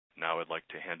Now I'd like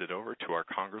to hand it over to our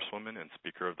Congresswoman and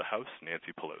Speaker of the House,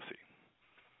 Nancy Pelosi.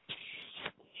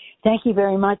 Thank you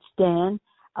very much, Dan,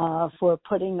 for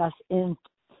putting us in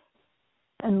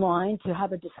line to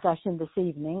have a discussion this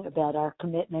evening about our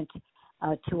commitment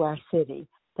to our city.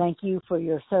 Thank you for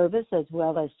your service as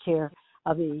well as Chair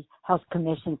of the Health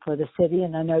Commission for the city,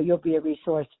 and I know you'll be a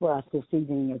resource for us this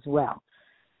evening as well.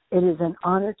 It is an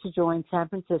honor to join San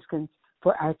Franciscans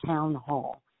for our town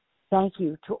hall. Thank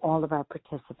you to all of our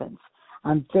participants.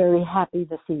 I'm very happy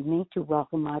this evening to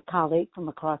welcome my colleague from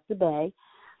across the Bay,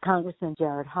 Congressman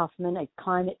Jared Huffman, a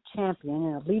climate champion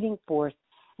and a leading force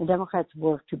in Democrats'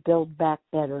 work to build back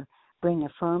better, bring a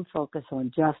firm focus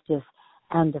on justice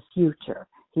and the future.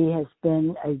 He has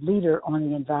been a leader on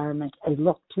the environment, a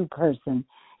look-to person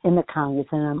in the Congress,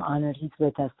 and I'm honored he's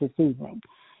with us this evening.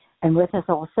 And with us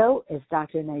also is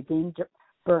Dr. Nadine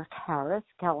Burke Harris,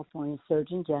 California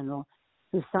Surgeon General,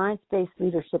 whose science-based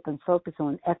leadership and focus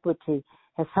on equity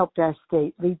has helped our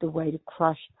state lead the way to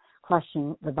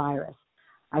crushing the virus.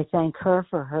 I thank her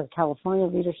for her California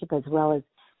leadership as well as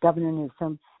Governor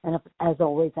Newsom, and as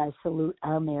always, I salute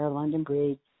our Mayor, London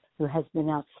Breed, who has been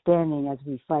outstanding as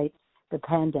we fight the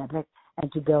pandemic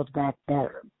and to build back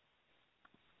better.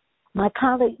 My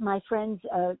colleague, my friends,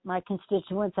 my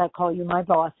constituents, I call you my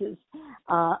bosses,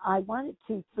 I wanted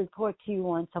to report to you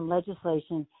on some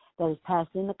legislation that has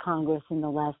passed in the Congress in the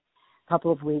last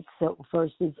couple of weeks. So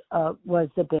first was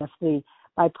the BIF, the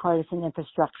bipartisan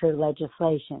infrastructure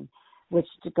legislation, which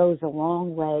goes a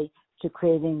long way to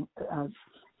creating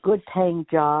good paying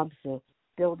jobs,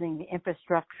 building the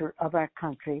infrastructure of our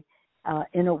country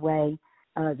in a way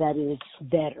that is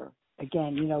better.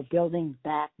 Again, building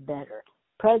back better.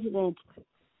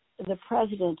 The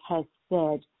president has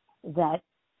said that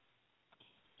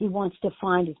he wants to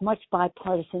find as much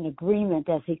bipartisan agreement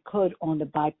as he could on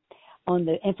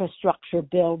the infrastructure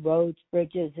bill, roads,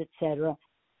 bridges, etc.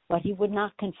 But he would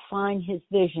not confine his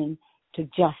vision to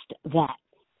just that.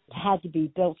 It had to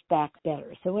be built back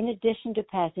better. So in addition to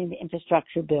passing the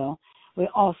infrastructure bill, we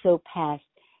also passed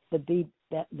the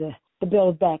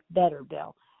Build Back Better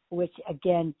bill, which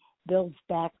again builds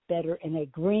back better in a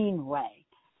green way,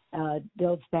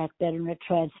 builds back better in a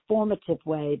transformative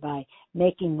way by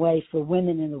making way for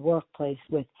women in the workplace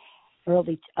with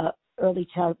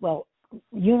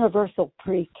universal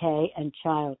pre-K and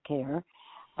child care,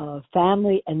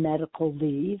 family and medical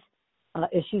leave,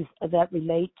 issues that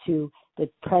relate to the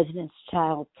president's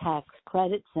child tax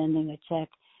credit, sending a check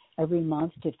every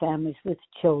month to families with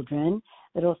children,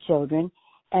 little children,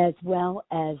 as well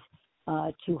as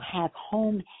to have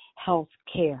home health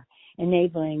care,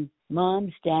 enabling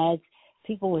moms, dads,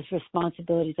 people with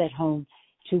responsibilities at home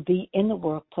to be in the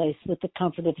workplace with the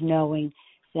comfort of knowing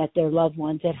that their loved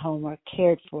ones at home are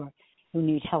cared for who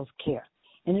need health care.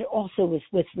 And it also is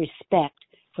with respect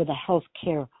for the health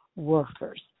care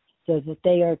workers, so that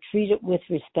they are treated with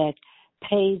respect,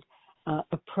 paid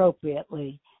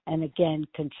appropriately, and again,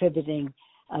 contributing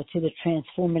to the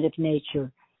transformative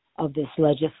nature of this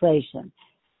legislation.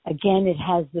 Again, it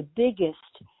has the biggest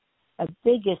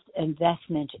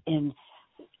investment in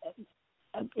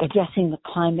addressing the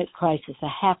climate crisis,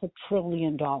 $500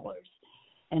 billion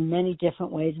in many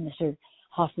different ways. Mr.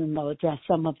 Huffman will address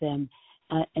some of them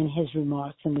in his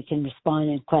remarks, and we can respond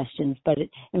in questions, but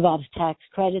it involves tax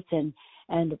credits and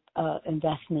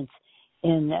investments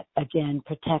in, again,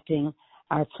 protecting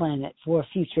our planet for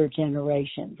future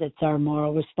generations. It's our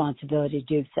moral responsibility to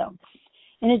do so.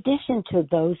 In addition to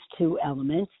those two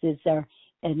elements is our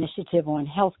initiative on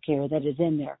health care that is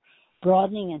in there,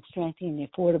 broadening and strengthening the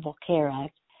Affordable Care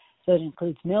Act so it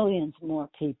includes millions more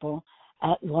people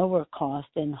at lower cost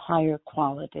and higher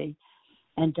quality,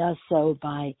 and does so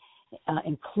by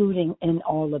including in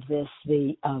all of this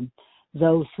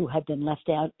those who have been left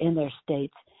out in their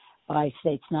states by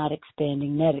states not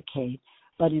expanding Medicaid,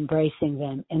 but embracing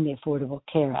them in the Affordable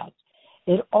Care Act.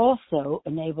 It also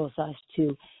enables us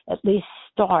to at least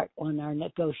start on our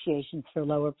negotiations for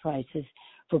lower prices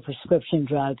for prescription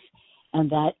drugs, and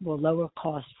that will lower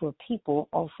costs for people,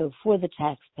 also for the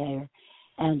taxpayer,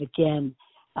 and again,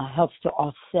 helps to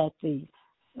offset the,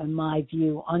 in my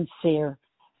view, unfair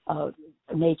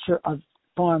nature of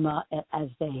pharma as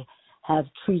they have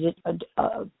treated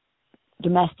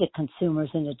domestic consumers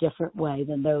in a different way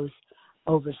than those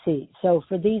overseas. So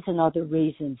for these and other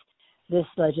reasons, this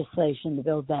legislation, the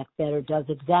Build Back Better, does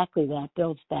exactly that,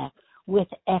 builds back with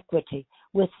equity,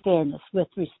 with fairness, with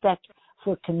respect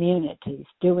for communities,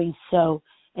 doing so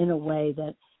in a way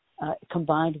that,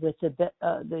 combined with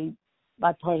the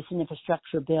bipartisan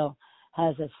infrastructure bill,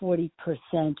 has a 40%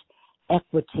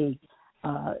 equity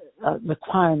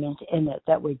requirement in it,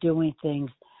 that we're doing things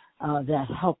that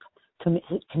help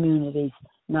communities,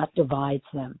 not divides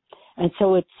them. And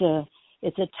so it's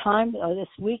a time. This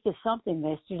week is something.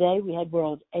 Yesterday we had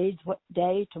World AIDS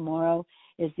Day. Tomorrow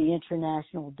is the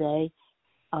International Day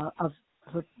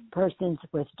for persons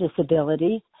with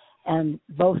disabilities, and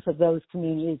both of those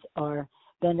communities are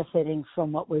benefiting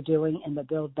from what we're doing in the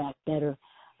Build Back Better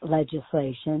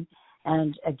legislation.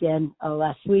 And again,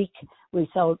 last week we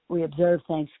observed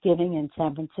Thanksgiving in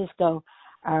San Francisco,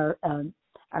 our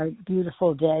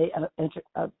beautiful day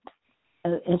of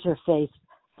interfaith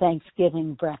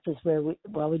Thanksgiving breakfast where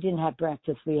we didn't have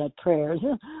breakfast, we had prayers,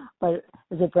 but it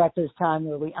was a breakfast time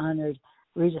where we honored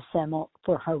Rita Semmel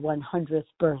for her 100th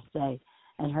birthday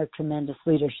and her tremendous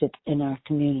leadership in our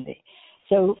community.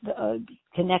 So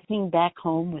connecting back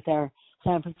home with our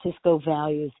San Francisco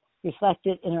values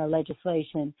reflected in our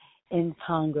legislation in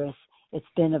Congress. It's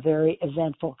been a very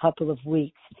eventful couple of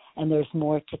weeks, and there's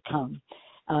more to come.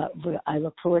 I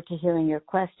look forward to hearing your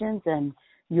questions and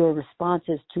your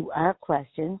responses to our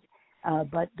questions.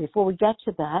 But before we get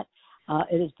to that,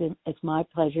 it's my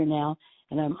pleasure now,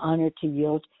 and I'm honored to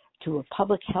yield to a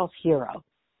public health hero,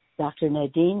 Dr.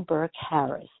 Nadine Burke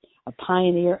Harris, a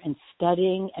pioneer in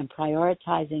studying and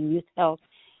prioritizing youth health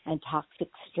and toxic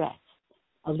stress,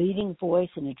 a leading voice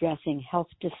in addressing health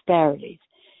disparities,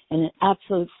 and an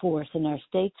absolute force in our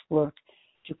state's work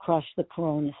to crush the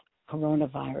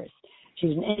coronavirus.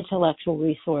 She's an intellectual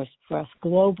resource for us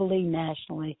globally,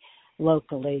 nationally,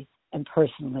 locally, and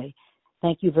personally.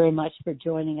 Thank you very much for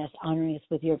joining us, honoring us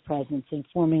with your presence,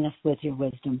 informing us with your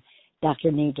wisdom,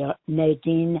 Dr.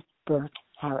 Nadine Burke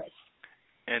Harris.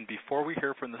 And before we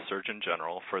hear from the Surgeon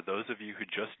General, for those of you who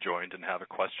just joined and have a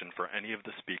question for any of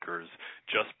the speakers,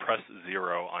 just press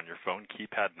 0 on your phone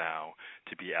keypad now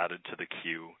to be added to the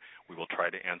queue. We will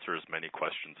try to answer as many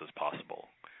questions as possible.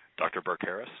 Dr. Burke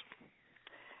Harris?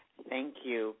 Thank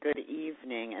you. Good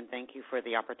evening, and thank you for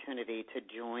the opportunity to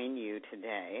join you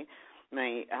today.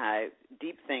 My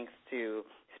deep thanks to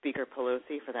Speaker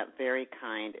Pelosi for that very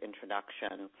kind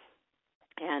introduction.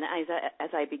 And as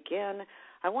I begin,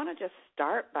 I want to just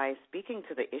start by speaking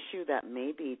to the issue that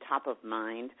may be top of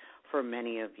mind for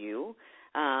many of you,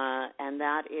 and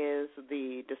that is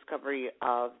the discovery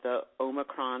of the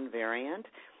Omicron variant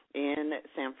in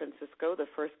San Francisco, the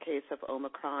first case of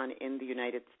Omicron in the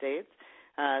United States.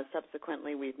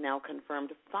 Subsequently, we've now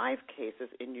confirmed 5 cases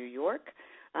in New York,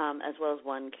 as well as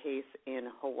 1 case in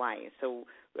Hawaii. So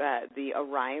the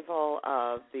arrival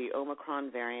of the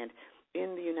Omicron variant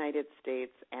in the United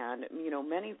States, and,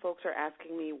 many folks are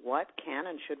asking me what can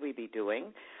and should we be doing,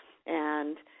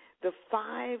 and the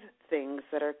 5 things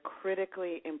that are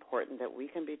critically important that we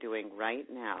can be doing right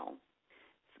now: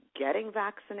 getting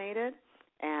vaccinated,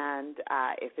 and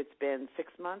if it's been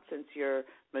 6 months since your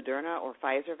Moderna or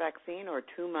Pfizer vaccine, or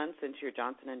 2 months since your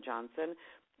Johnson & Johnson,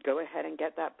 go ahead and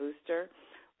get that booster.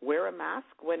 Wear a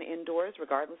mask when indoors,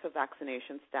 regardless of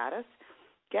vaccination status.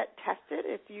 Get tested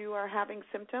if you are having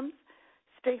symptoms.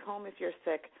 Stay home if you're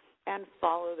sick, and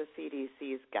follow the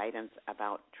CDC's guidance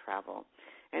about travel.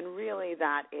 And really,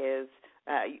 that is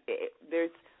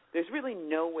there's really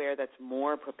nowhere that's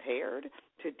more prepared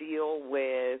to deal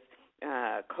with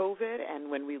COVID.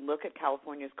 And when we look at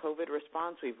California's COVID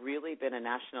response, we've really been a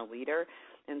national leader.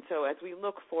 And so as we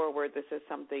look forward, this is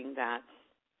something that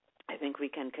I think we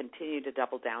can continue to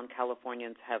double down.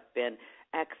 Californians have been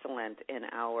excellent in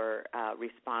our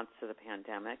response to the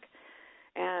pandemic.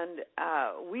 And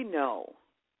we know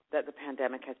that the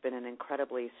pandemic has been an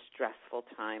incredibly stressful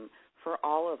time for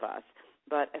all of us,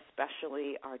 but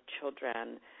especially our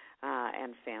children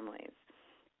and families.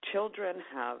 Children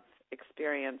have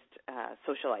experienced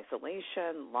social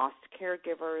isolation, lost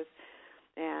caregivers,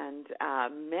 and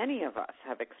many of us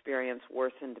have experienced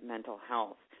worsened mental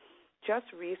health. Just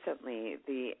recently,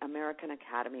 the American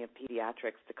Academy of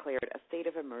Pediatrics declared a state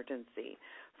of emergency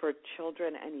for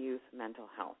children and youth mental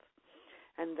health.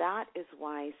 And that is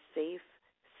why safe,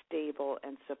 stable,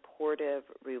 and supportive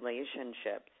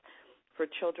relationships for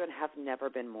children have never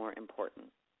been more important.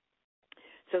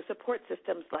 So support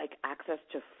systems like access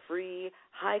to free,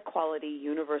 high-quality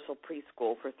universal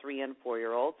preschool for 3- and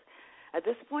 4-year-olds, at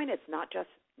this point it's not just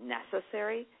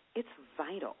necessary, it's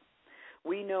vital.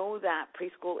 We know that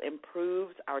preschool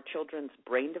improves our children's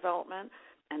brain development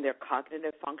and their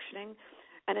cognitive functioning,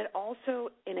 and it also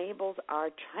enables our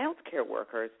child care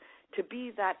workers to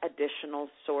be that additional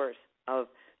source of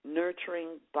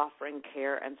nurturing, buffering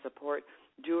care and support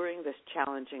during this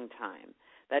challenging time.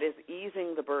 That is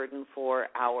easing the burden for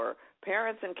our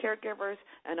parents and caregivers,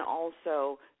 and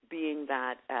also being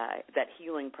that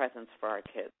healing presence for our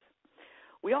kids.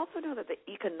 We also know that the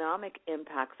economic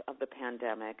impacts of the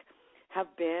pandemic have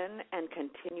been and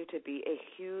continue to be a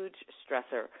huge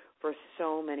stressor for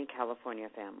so many California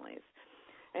families.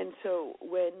 And so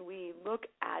when we look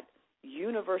at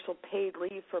universal paid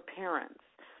leave for parents,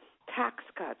 tax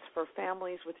cuts for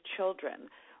families with children,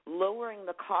 lowering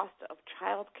the cost of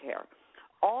child care,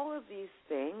 all of these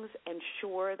things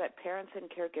ensure that parents and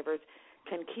caregivers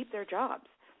can keep their jobs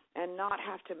and not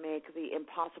have to make the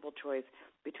impossible choice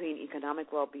between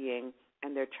economic well-being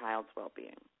and their child's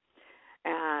well-being.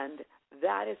 And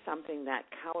that is something that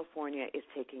California is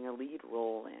taking a lead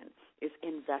role in, is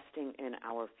investing in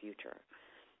our future.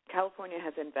 California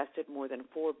has invested more than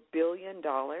 $4 billion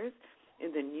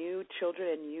in the new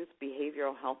Children and Youth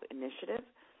Behavioral Health Initiative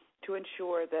to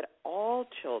ensure that all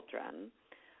children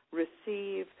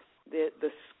receive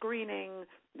the screening,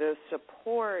 the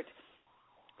support,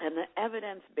 and the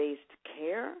evidence-based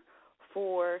care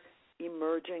for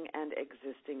emerging and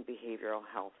existing behavioral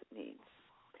health needs.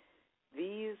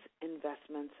 These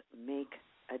investments make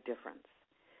a difference.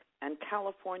 And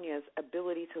California's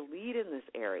ability to lead in this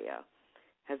area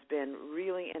has been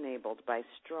really enabled by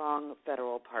strong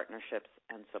federal partnerships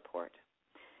and support.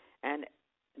 And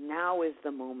now is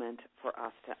the moment for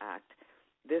us to act.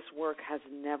 This work has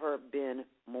never been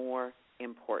more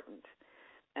important.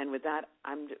 And with that,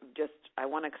 I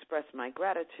want to express my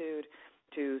gratitude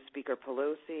to Speaker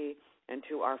Pelosi and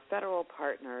to our federal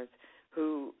partners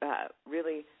who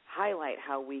really highlight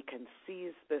how we can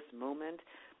seize this moment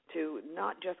to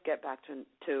not just get back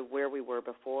to where we were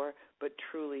before, but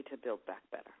truly to build back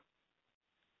better.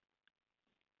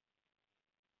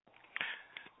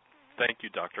 Thank you,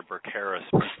 Dr. Burke Harris.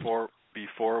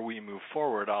 Before we move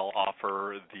forward, I'll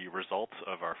offer the results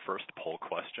of our first poll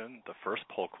question. The first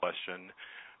poll question: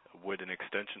 would an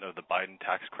extension of the Biden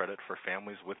tax credit for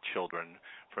families with children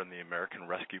from the American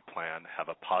Rescue Plan have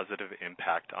a positive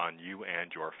impact on you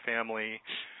and your family?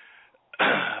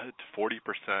 48%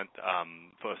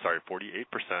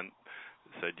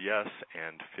 said yes,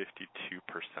 and 52%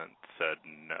 said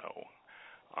no.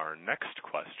 Our next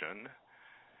question: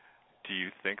 do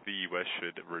you think the U.S.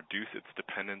 should reduce its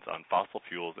dependence on fossil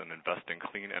fuels and invest in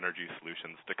clean energy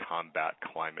solutions to combat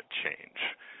climate change?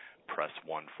 Press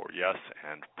 1 for yes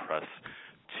and press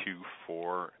 2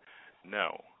 for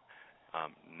no.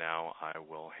 Now I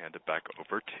will hand it back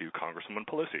over to Congresswoman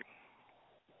Pelosi.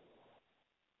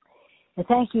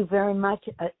 Thank you very much,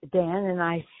 Dan, and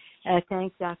I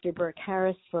thank Dr. Burke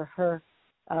Harris for her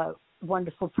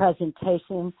wonderful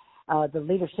presentation, the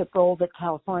leadership role that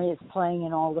California is playing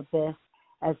in all of this,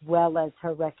 as well as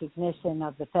her recognition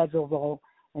of the federal role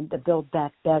in the Build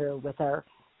Back Better with our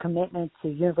commitment to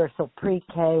universal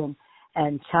pre-K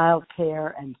and child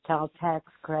care and child tax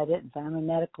credit and family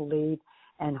medical leave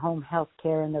and home health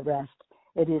care and the rest.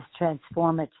 It is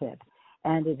transformative,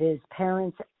 and it is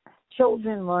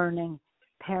children learning,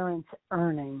 parents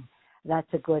earning. That's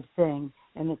a good thing,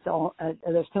 and it's all.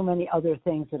 There's so many other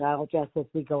things that I'll address as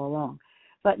we go along.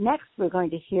 But next, we're going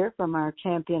to hear from our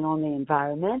champion on the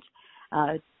environment,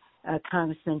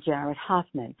 Congressman Jared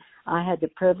Huffman. I had the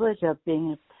privilege of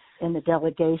being in the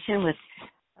delegation with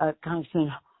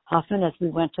Congressman Huffman as we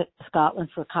went to Scotland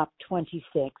for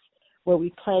COP26, where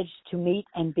we pledged to meet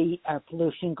and beat our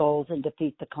pollution goals and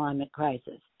defeat the climate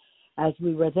crisis. As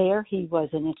we were there, he was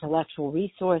an intellectual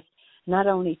resource, not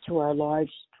only to our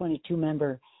large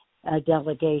 22-member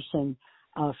delegation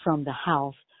from the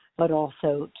House, but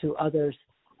also to others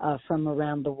from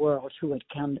around the world who had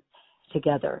come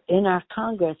together. In our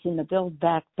Congress, in the Build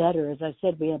Back Better, as I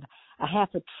said, we have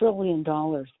 $500 billion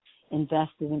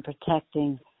invested in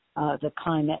protecting the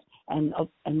climate, and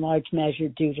in large measure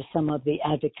due to some of the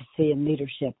advocacy and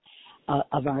leadership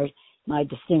of my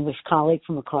distinguished colleague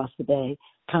from across the Bay,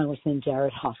 Congressman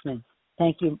Jared Huffman.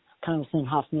 Thank you, Congressman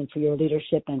Huffman, for your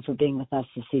leadership and for being with us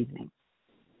this evening.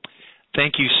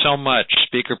 Thank you so much,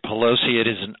 Speaker Pelosi. It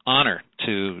is an honor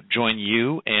to join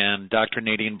you and Dr.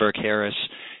 Nadine Burke Harris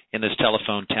in this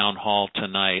telephone town hall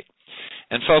tonight.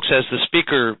 And folks, as the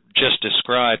Speaker just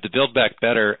described, the Build Back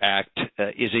Better Act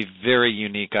is a very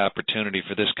unique opportunity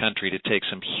for this country to take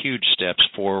some huge steps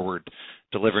forward,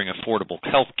 delivering affordable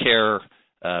health care,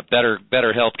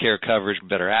 better health care coverage,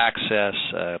 better access,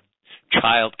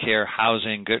 child care,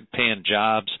 housing, good paying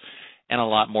jobs, and a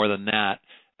lot more than that.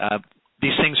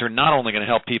 These things are not only going to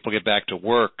help people get back to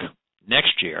work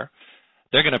next year,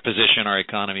 they're going to position our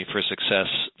economy for success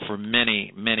for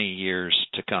many, many years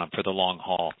to come, for the long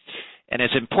haul. And as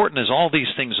important as all these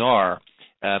things are,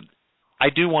 I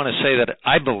do want to say that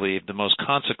I believe the most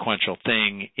consequential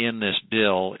thing in this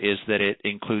bill is that it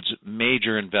includes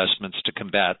major investments to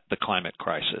combat the climate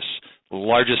crisis, the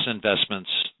largest investments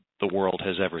the world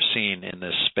has ever seen in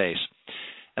this space.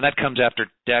 And that comes after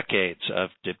decades of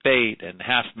debate and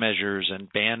half measures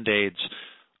and Band-Aids,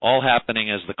 all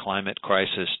happening as the climate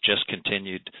crisis just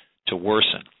continued to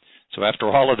worsen. So after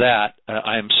all of that,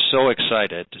 I am so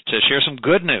excited to share some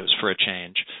good news for a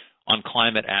change on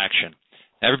climate action.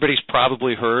 Everybody's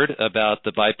probably heard about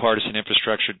the bipartisan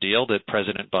infrastructure deal that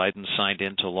President Biden signed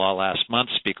into law last month.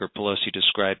 Speaker Pelosi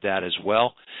described that as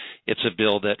well. It's a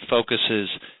bill that focuses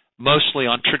mostly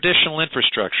on traditional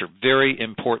infrastructure, very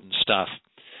important stuff.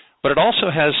 But it also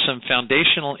has some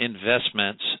foundational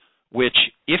investments which,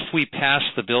 if we pass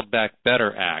the Build Back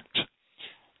Better Act,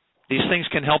 these things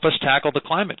can help us tackle the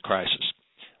climate crisis,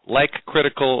 like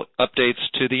critical updates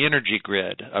to the energy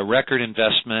grid, a record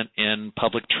investment in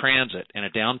public transit, and a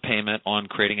down payment on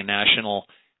creating a national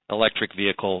electric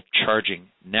vehicle charging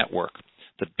network.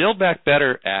 The Build Back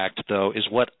Better Act, though, is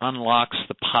what unlocks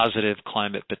the positive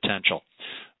climate potential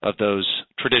of those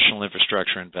traditional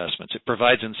infrastructure investments. It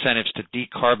provides incentives to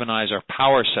decarbonize our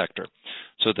power sector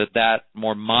so that that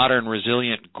more modern,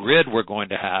 resilient grid we're going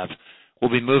to have will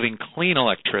be moving clean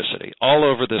electricity all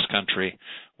over this country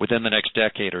within the next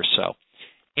decade or so.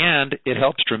 And it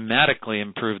helps dramatically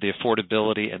improve the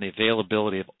affordability and the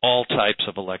availability of all types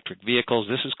of electric vehicles.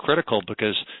 This is critical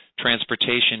because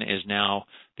transportation is now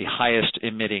the highest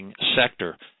emitting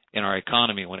sector in our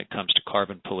economy when it comes to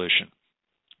carbon pollution.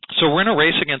 So we're in a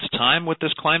race against time with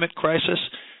this climate crisis,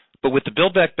 but with the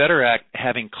Build Back Better Act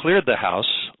having cleared the House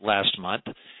last month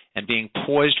and being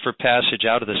poised for passage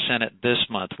out of the Senate this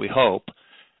month, we hope,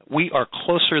 we are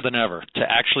closer than ever to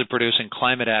actually producing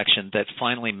climate action that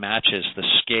finally matches the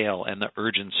scale and the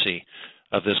urgency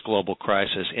of this global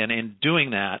crisis. And in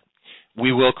doing that,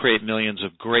 we will create millions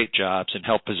of great jobs and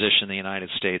help position the United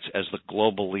States as the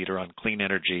global leader on clean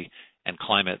energy and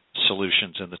climate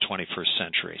solutions in the 21st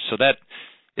century. So that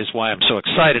is why I'm so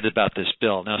excited about this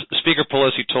bill. Now, Speaker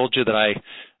Pelosi told you that I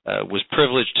was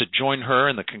privileged to join her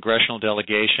in the congressional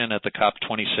delegation at the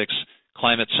COP26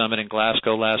 Climate Summit in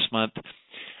Glasgow last month.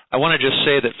 I want to just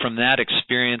say that from that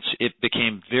experience, it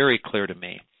became very clear to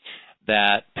me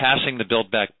that passing the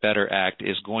Build Back Better Act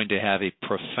is going to have a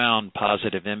profound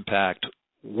positive impact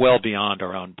well beyond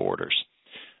our own borders.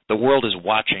 The world is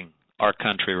watching our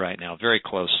country right now very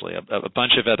closely. A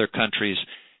bunch of other countries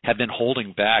have been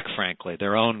holding back, frankly,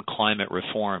 their own climate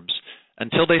reforms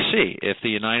until they see if the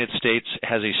United States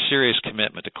has a serious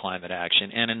commitment to climate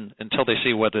action and until they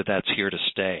see whether that's here to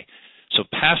stay. So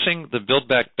passing the Build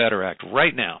Back Better Act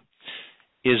right now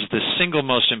is the single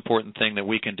most important thing that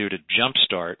we can do to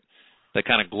jumpstart the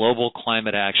kind of global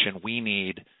climate action we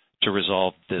need to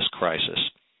resolve this crisis.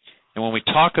 And when we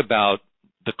talk about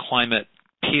the climate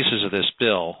pieces of this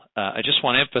bill, I just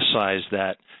want to emphasize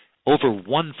that over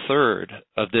one-third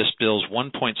of this bill's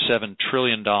 $1.7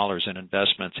 trillion in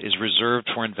investments is reserved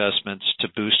for investments to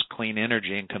boost clean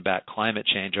energy and combat climate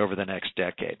change over the next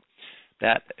decade.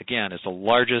 That, again, is the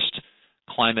largest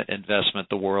climate investment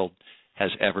the world has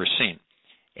ever seen.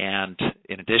 And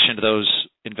in addition to those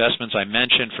investments I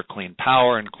mentioned for clean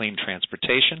power and clean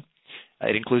transportation,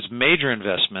 it includes major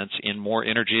investments in more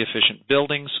energy-efficient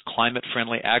buildings,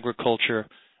 climate-friendly agriculture,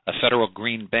 a federal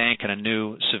green bank, and a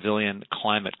new civilian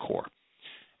climate corps.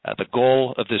 The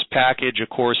goal of this package, of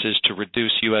course, is to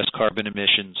reduce U.S. carbon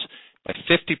emissions by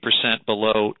 50%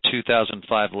 below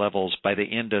 2005 levels by the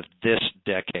end of this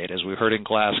decade. As we heard in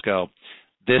Glasgow,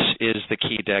 this is the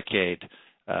key decade.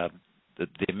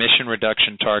 The emission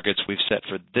reduction targets we've set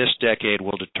for this decade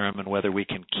will determine whether we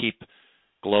can keep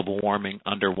global warming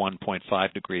under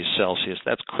 1.5 degrees Celsius.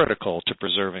 That's critical to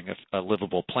preserving a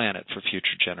livable planet for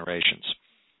future generations.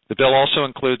 The bill also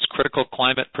includes critical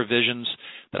climate provisions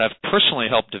that I've personally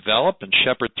helped develop and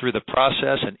shepherd through the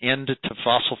process: an end to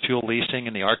fossil fuel leasing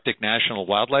in the Arctic National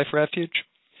Wildlife Refuge,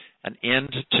 an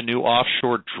end to new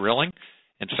offshore drilling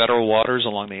in federal waters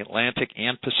along the Atlantic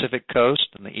and Pacific coast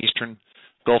and the eastern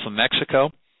Gulf of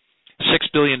Mexico, $6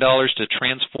 billion to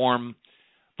transform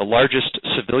the largest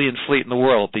civilian fleet in the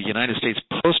world, the United States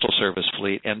Postal Service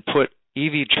fleet, and put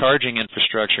EV charging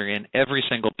infrastructure in every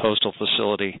single postal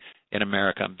facility in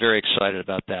America. I'm very excited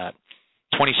about that.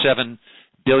 $27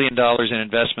 billion in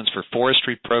investments for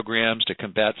forestry programs to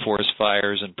combat forest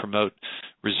fires and promote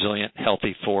resilient,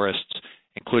 healthy forests,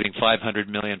 including $500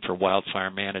 million for wildfire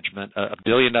management, $1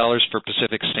 billion for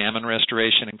Pacific salmon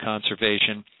restoration and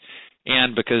conservation.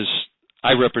 And because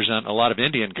I represent a lot of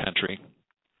Indian country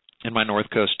in my North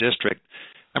Coast district,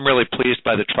 I'm really pleased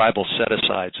by the tribal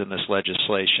set-asides in this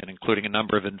legislation, including a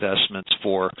number of investments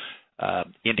for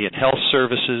Indian health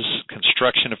services,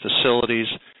 construction of facilities,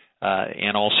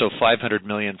 and also $500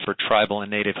 million for tribal and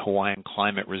native Hawaiian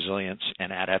climate resilience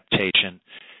and adaptation.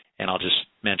 And I'll just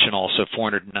mention also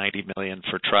 $490 million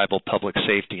for tribal public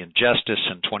safety and justice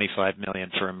and $25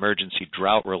 million for emergency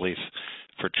drought relief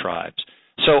for tribes.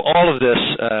 So all of this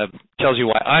tells you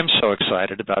why I'm so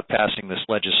excited about passing this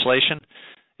legislation,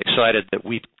 excited that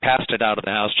we passed it out of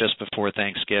the House just before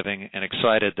Thanksgiving, and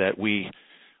excited that we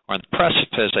are on the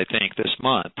precipice, I think, this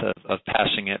month of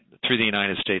passing it through the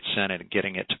United States Senate and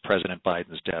getting it to President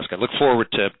Biden's desk. I look forward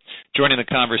to joining the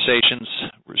conversations,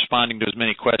 responding to as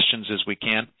many questions as we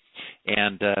can,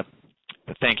 and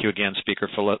thank you again, Speaker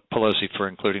Pelosi, for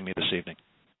including me this evening.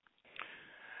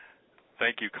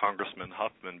 Thank you, Congressman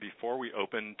Huffman. Before we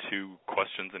open to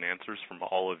questions and answers from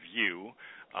all of you,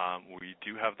 we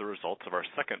do have the results of our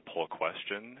second poll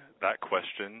question. That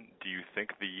question, do you think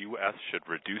the U.S. should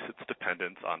reduce its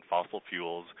dependence on fossil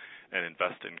fuels and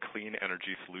invest in clean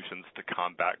energy solutions to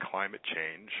combat climate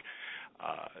change?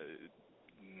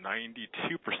 92%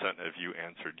 of you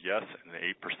answered yes, and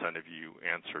 8% of you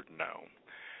answered no.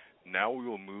 Now we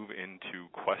will move into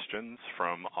questions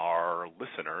from our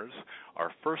listeners.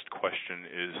 Our first question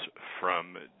is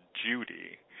from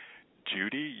Judy.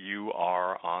 Judy, you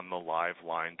are on the live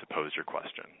line to pose your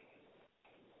question.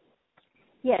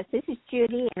 Yes, this is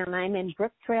Judy, and I'm in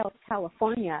Brook Trails,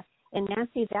 California. And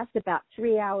Nancy, that's about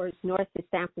 3 hours north of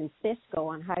San Francisco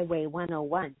on Highway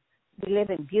 101. We live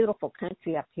in beautiful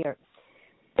country up here.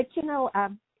 But,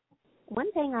 one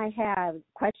thing I have a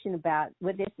question about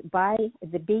with this by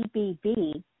the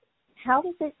BBB, how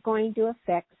is it going to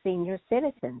affect senior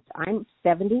citizens? I'm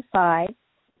 75,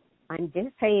 I'm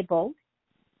disabled,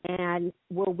 and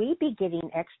will we be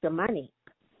getting extra money?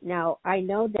 Now, I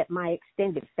know that my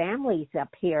extended families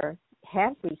up here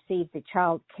have received the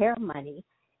child care money,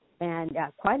 and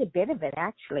quite a bit of it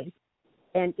actually,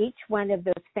 and each one of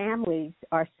those families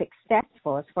are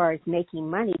successful as far as making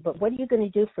money, but what are you going to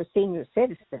do for senior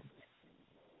citizens?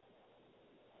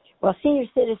 Well, senior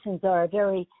citizens are a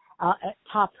very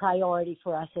top priority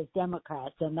for us as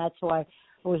Democrats, and that's why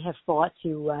we have fought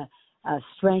to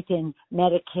strengthen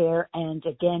Medicare and,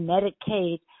 again,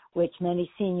 Medicaid, which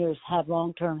many seniors have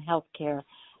long-term health care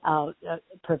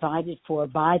provided for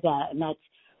by that, and that's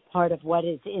part of what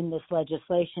is in this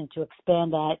legislation to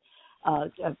expand that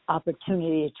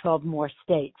opportunity to 12 more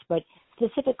states. But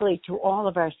specifically to all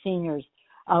of our seniors,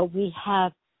 we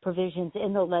have provisions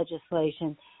in the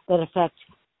legislation that affect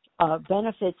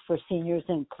benefits for seniors,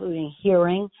 including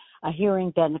a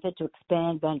hearing benefit, to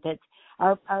expand benefits.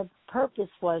 Our purpose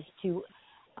was to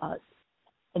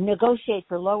negotiate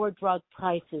for lower drug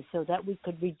prices so that we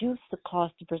could reduce the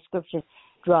cost of prescription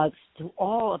drugs to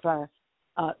all of our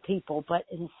people, but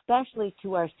especially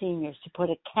to our seniors, to put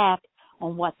a cap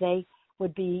on what they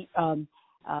would be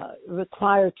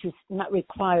required to, not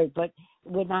required, but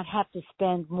would not have to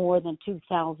spend more than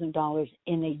 $2,000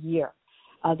 in a year.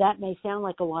 That may sound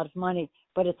like a lot of money,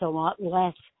 but it's a lot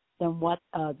less than what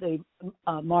the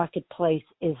marketplace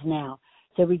is now.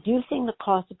 So reducing the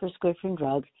cost of prescription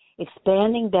drugs,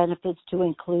 expanding benefits to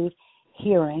include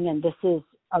hearing, and this is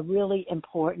a really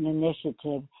important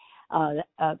initiative,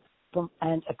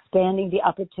 and expanding the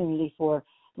opportunity for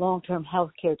long-term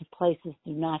health care to places that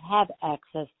do not have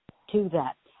access to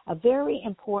that. A very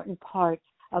important part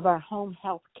of our home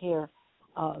health care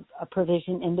a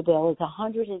provision in the bill is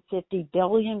 $150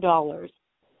 billion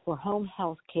for home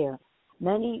health care.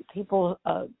 Many people,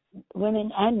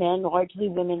 women and men, largely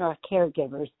women, are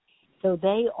caregivers. So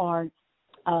they are,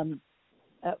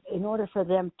 in order for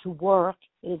them to work,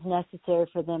 it is necessary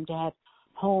for them to have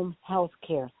home health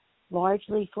care,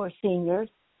 largely for seniors,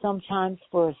 sometimes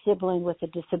for a sibling with a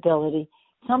disability,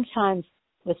 sometimes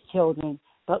with children,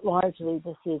 but largely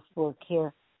this is for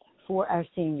care for our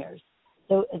seniors.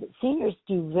 So seniors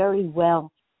do very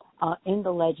well in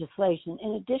the legislation,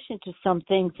 in addition to some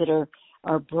things that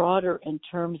are broader in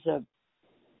terms of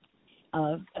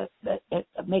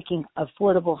making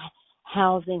affordable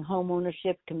housing, home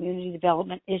ownership, community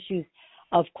development, issues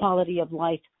of quality of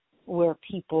life where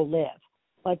people live.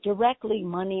 But directly,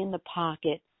 money in the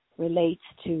pocket relates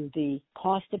to the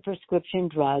cost of prescription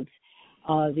drugs,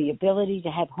 the ability to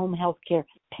have home health care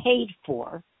paid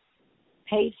for,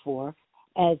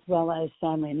 as well as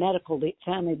family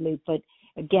leave. But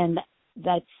again,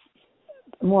 that's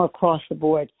more across the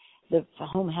board. The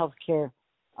home health care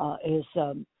is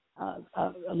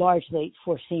largely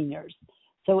for seniors.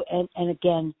 So, and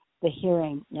again, the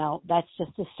hearing. Now, that's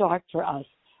just a start for us.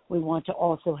 We want to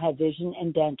also have vision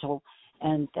and dental,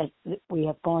 and that we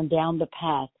have gone down the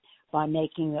path by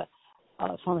making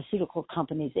pharmaceutical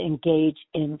companies engage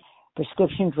in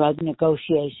prescription drug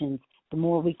negotiations. The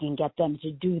more we can get them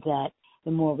to do that,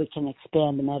 the more we can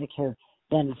expand the Medicare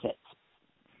benefits.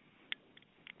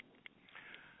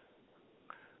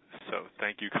 So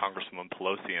thank you, Congresswoman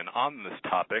Pelosi. And on this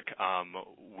topic,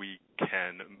 we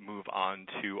can move on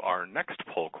to our next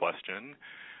poll question,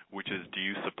 which is, do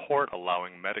you support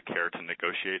allowing Medicare to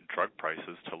negotiate drug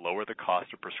prices to lower the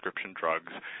cost of prescription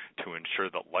drugs to ensure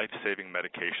that life-saving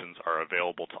medications are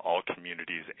available to all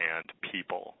communities and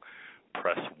people?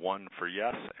 Press 1 for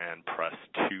yes and press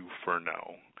 2 for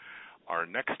no. Our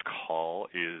next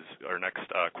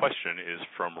question is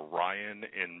from Ryan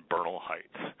in Bernal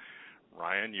Heights.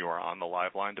 Ryan, you are on the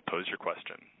live line to pose your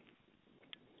question.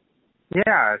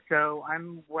 Yeah, so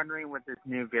I'm wondering with this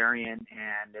new variant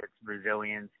and its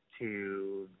resilience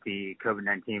to the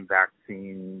COVID-19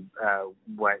 vaccine,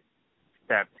 what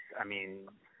steps,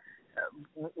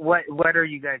 what are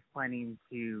you guys planning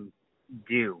to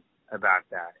do about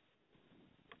that?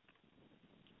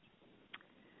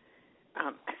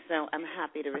 So I'm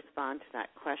happy to respond to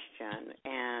that question,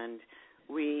 and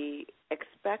we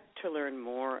expect to learn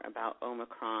more about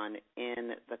Omicron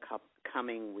in the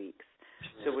coming weeks.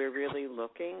 So we're really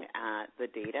looking at the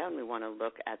data, and we want to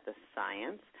look at the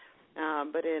science.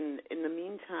 But in the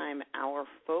meantime, our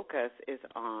focus is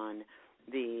on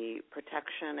the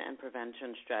protection and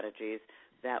prevention strategies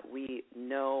that we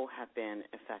know have been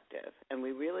effective. And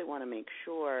we really want to make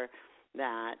sure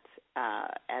that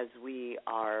as we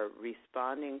are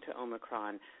responding to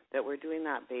Omicron, that we're doing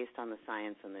that based on the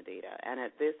science and the data. And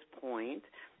at this point,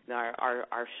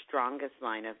 our strongest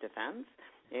line of defense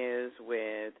is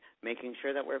with making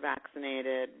sure that we're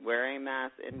vaccinated, wearing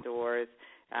masks indoors,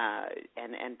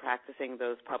 and practicing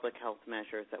those public health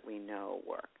measures that we know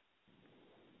work.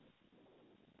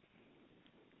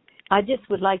 I just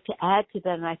would like to add to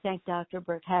that, and I thank Dr.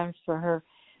 Burke Harris for her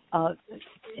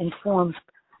informed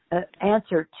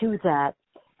answer to that.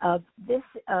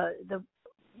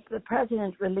 The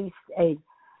president released a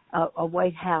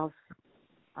White House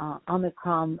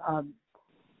Omicron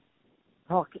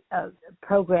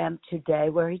program today,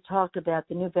 where he talked about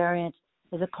the new variant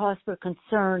as a cause for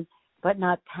concern but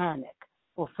not panic.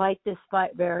 We'll fight this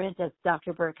variant, as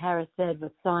Dr. Burke Harris said,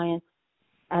 with science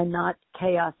and not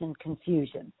chaos and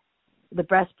confusion. The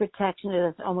best protection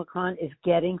against Omicron is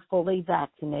getting fully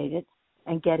vaccinated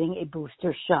and getting a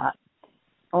booster shot.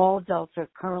 All adults are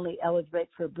currently eligible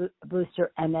for a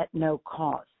booster and at no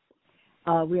cost.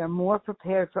 We are more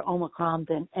prepared for Omicron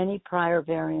than any prior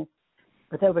variant,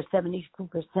 with over 72%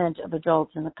 of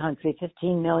adults in the country,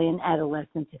 15 million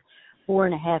adolescents,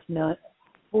 4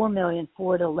 million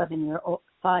 5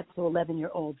 to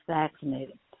 11-year-olds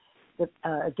vaccinated. But,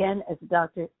 again, as the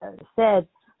doctor said,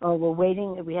 we're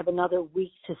waiting. We have another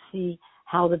week to see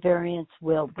how the variants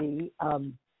will be, how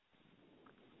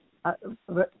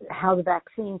the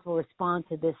vaccines will respond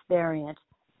to this variant.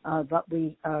 But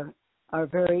we are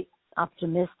very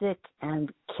optimistic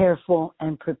and careful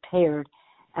and prepared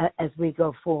as we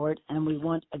go forward, and we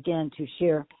want again to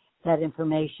share that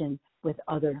information with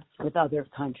other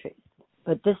countries.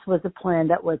 But this was a plan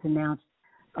that was announced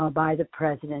by the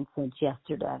president since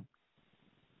yesterday.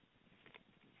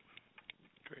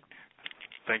 Great.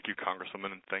 Thank you,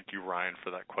 Congresswoman, and thank you, Ryan, for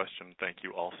that question. Thank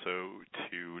you also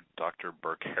to Dr.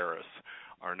 Burke Harris.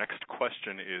 Our next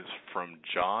question is from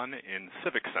John in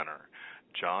Civic Center.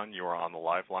 John, you are on the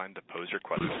live line to pose your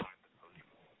question.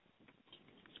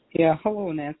 Yeah,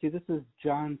 hello, Nancy. This is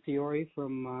John Fiore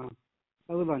from,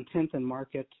 I live on 10th and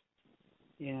Market,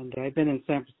 and I've been in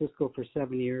San Francisco for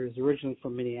 7 years, originally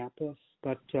from Minneapolis.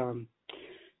 But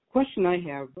question I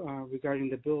have regarding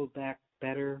the Build Back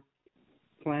Better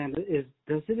plan is,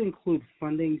 does it include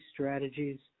funding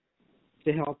strategies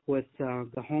to help with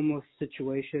the homeless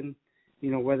situation,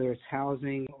 whether it's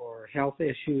housing or health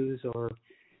issues or,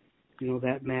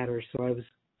 that matters? So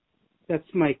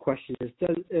that's my question is,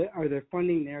 are there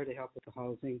funding there to help with the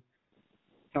housing,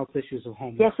 health issues of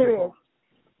homeless? Yes, there is.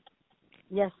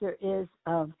 Yes, there is.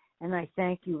 And I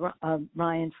thank you,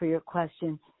 Ryan, for your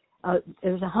question.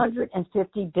 There's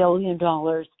 $150 billion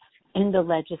in the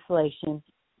legislation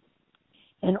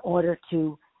in order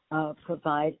to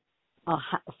provide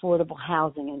affordable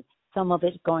housing, and some of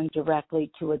it going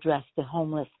directly to address the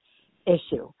homeless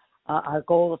issue. Our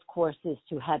goal, of course, is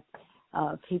to have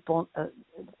people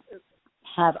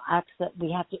have access.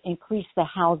 We have to increase the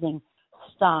housing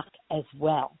stock as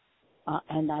well,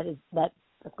 and that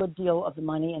a good deal of the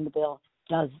money in the bill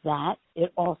does that.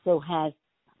 It also has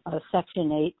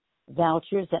Section 8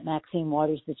 vouchers that Maxine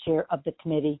Waters, the chair of the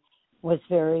committee, was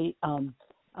very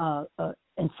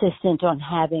insistent on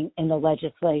having in the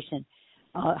legislation.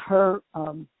 Her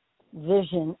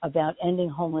vision about ending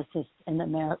homelessness in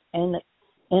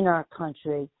our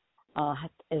country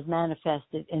is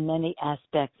manifested in many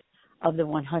aspects of the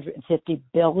 $150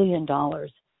 billion,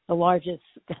 the largest.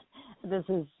 This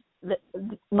is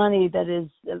money that is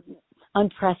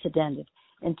unprecedented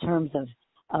in terms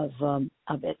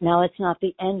of it. Now, it's not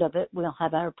the end of it. We'll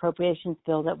have our appropriations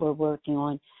bill that we're working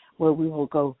on where we will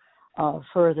go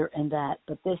further in that.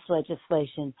 But this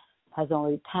legislation has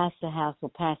already passed the House,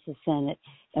 will pass the Senate,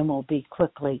 and will be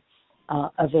quickly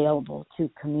available to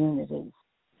communities.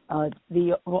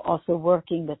 We're also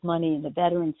working with money in the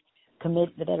Veterans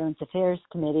Committee, the Veterans Affairs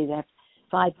Committee. That's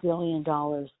 $5 billion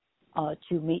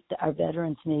to meet our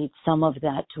veterans' needs, some of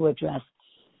that to address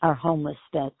our homeless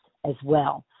vets as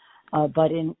well.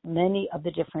 But in many of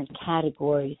the different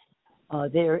categories,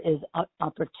 there is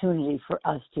opportunity for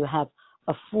us to have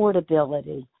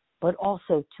affordability, but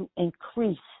also to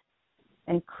increase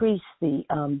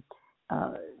the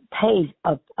pay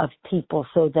of people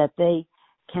so that they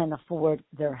can afford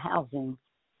their housing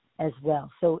as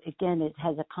well. So again, it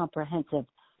has a comprehensive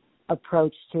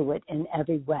approach to it in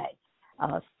every way.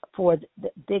 For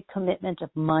the big commitment of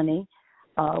money,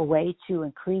 a way to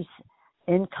increase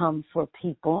income for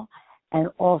people, and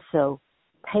also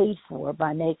paid for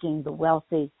by making the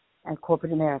wealthy and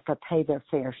corporate America pay their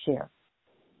fair share.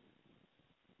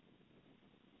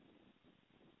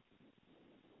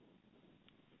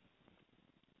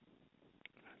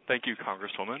 Thank you,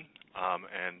 Congresswoman,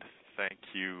 and thank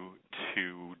you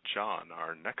to John.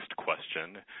 Our next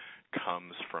question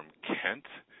comes from Kent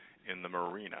in the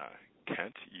Marina.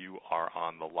 Kent, you are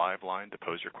on the live line to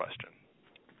pose your question.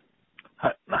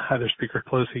 Hi there, Speaker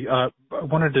Pelosi. I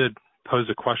wanted to pose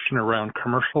a question around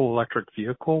commercial electric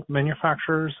vehicle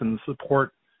manufacturers and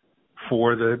support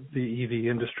for the EV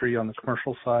industry on the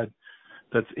commercial side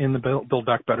that's in the Build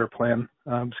Back Better plan.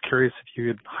 I was curious if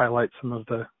you could highlight some of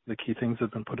the key things that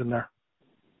have been put in there.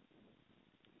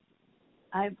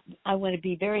 I want to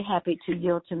be very happy to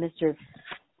yield to Mr.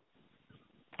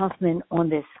 Huffman on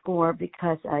this score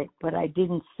because what I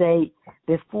didn't say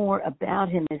before about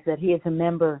him is that he is a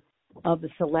member of the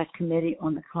Select Committee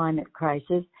on the Climate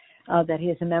Crisis, that he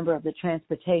is a member of the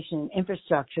Transportation and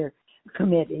Infrastructure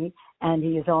Committee, and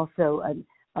he is also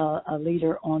a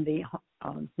leader on the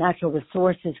Natural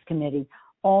Resources Committee,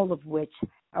 all of which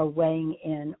are weighing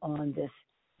in on this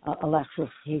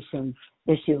electrification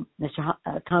issue.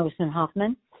 Congressman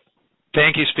Huffman?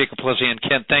 Thank you, Speaker Pelosi. And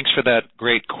Kent, thanks for that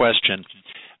great question.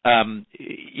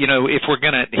 If we're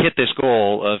going to hit this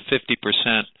goal of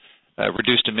 50%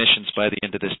 reduced emissions by the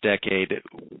end of this decade,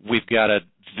 we've got to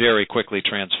very quickly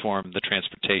transform the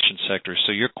transportation sector.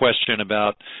 So your question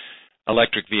about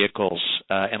electric vehicles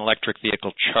and electric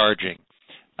vehicle charging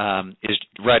is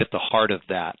right at the heart of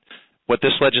that. What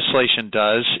this legislation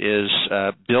does is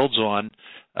builds on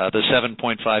the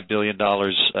 $7.5 billion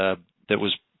that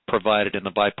was provided in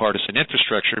the bipartisan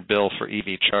infrastructure bill for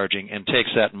EV charging and takes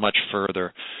that much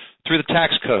further through the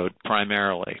tax code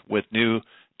primarily with new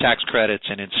tax credits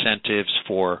and incentives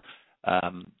for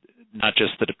not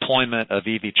just the deployment of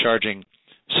EV charging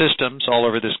systems all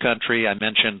over this country. I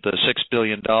mentioned the $6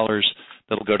 billion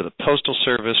that will go to the Postal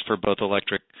Service for both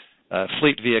electric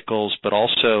fleet vehicles, but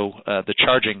also the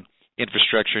charging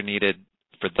infrastructure needed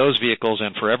for those vehicles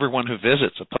and for everyone who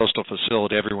visits a postal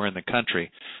facility everywhere in the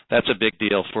country. That's a big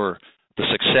deal for the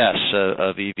success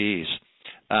of EVs.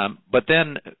 But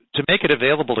then to make it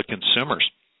available to consumers,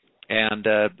 and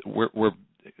we're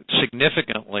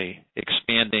significantly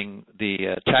expanding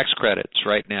the tax credits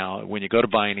right now. When you go to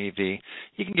buy an EV,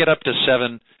 you can get up to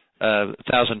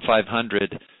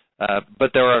 $7,500,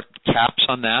 but there are caps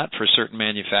on that for certain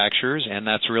manufacturers, and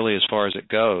that's really as far as it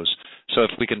goes. So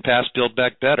if we can pass Build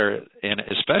Back Better, and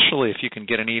especially if you can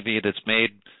get an EV that's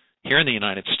made here in the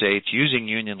United States using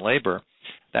union labor,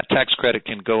 that tax credit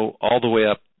can go all the way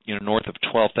up, north of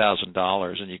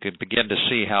 $12,000, and you can begin to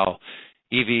see how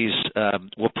EVs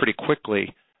will pretty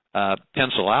quickly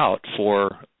pencil out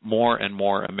for more and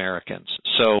more Americans.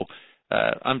 So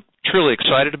I'm truly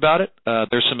excited about it.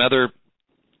 There's some other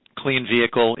clean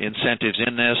vehicle incentives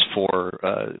in this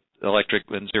for electric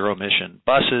and zero-emission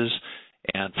buses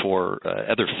and for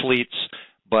other fleets,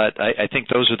 but I think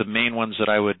those are the main ones that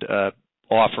I would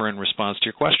offer in response to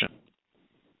your question.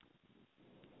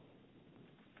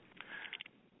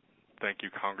 Thank you,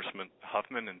 Congressman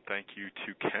Huffman, and thank you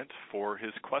to Kent for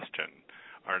his question.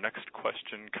 Our next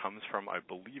question comes from, I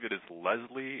believe it is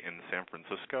Leslie in San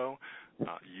Francisco.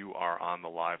 You are on the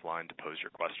live line to pose your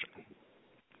question.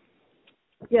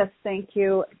 Yes, thank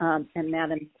you, and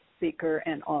Madam Speaker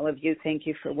and all of you, thank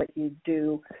you for what you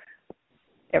do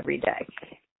every day.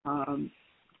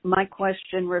 My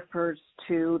question refers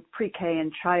to pre-K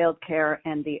and child care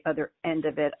and the other end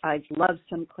of it. I'd love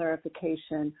some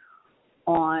clarification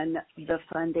on the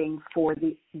funding for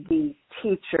the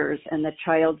teachers and the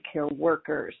child care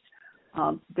workers.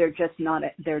 They're just not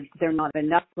they're not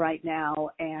enough right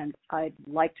now, and I'd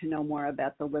like to know more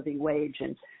about the living wage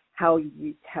and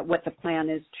what the plan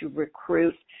is to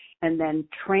recruit and then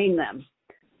train them.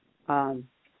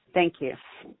 Thank you.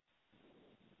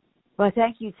 Well,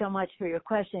 thank you so much for your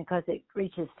question, because it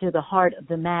reaches to the heart of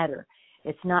the matter.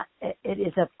 It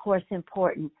is of course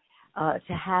important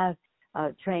to have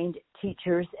trained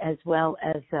teachers, as well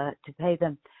as to pay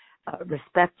them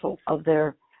respectful of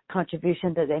their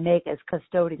contribution that they make as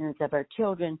custodians of our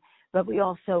children. But we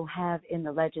also have in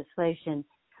the legislation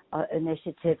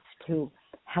initiatives to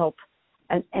help,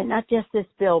 and not just this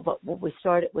bill, but what we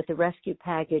started with the rescue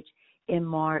package in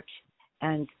March,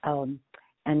 and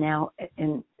now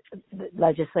in the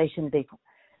legislation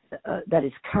that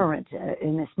is current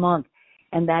in this month,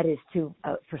 and that is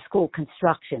for school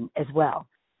construction as well.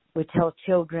 We tell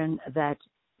children that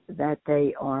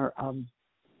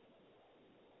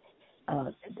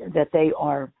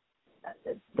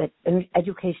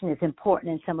education is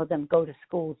important, and some of them go to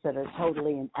schools that are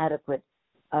totally inadequate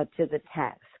to the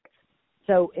task.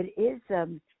 So it is.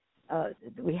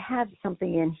 We have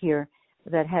something in here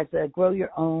that has a grow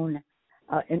your own.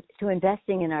 To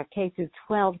investing in our K through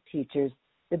 12 teachers,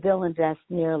 the bill invests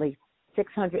nearly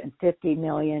 $650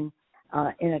 million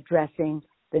in addressing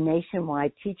the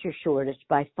nationwide teacher shortage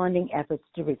by funding efforts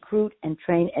to recruit and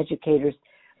train educators,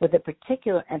 with a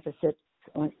particular emphasis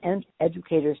on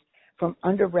educators from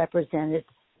underrepresented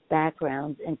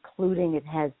backgrounds, including it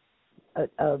has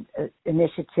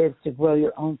initiatives to grow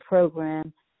your own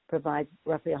program, provides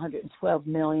roughly $112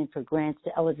 million for grants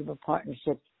to eligible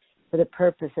partnerships for the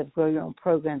purpose of grow your own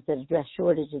programs that address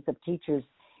shortages of teachers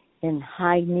in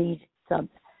high need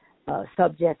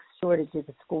subjects, shortages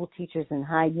of school teachers in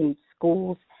high need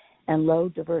schools, and low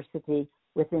diversity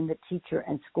within the teacher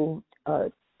and school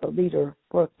leader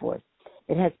workforce.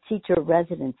 It has teacher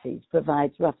residencies,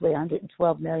 provides roughly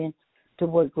 $112 million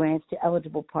toward grants to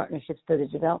eligible partnerships for the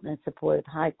development and support of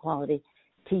high quality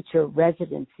teacher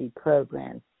residency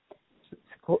programs.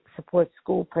 Supports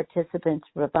school participants,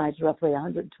 provides roughly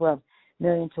 $112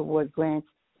 million toward grants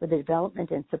for the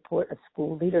development and support of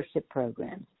school leadership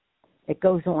programs. It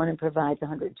goes on and provides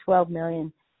 $112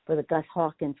 million for the Gus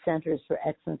Hawkins Centers for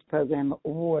Excellence Program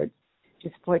Awards to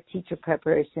support teacher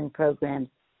preparation programs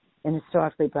in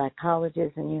historically black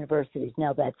colleges and universities.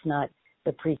 Now, that's not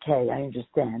the pre-K, I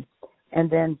understand. And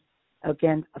then,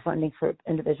 again, funding for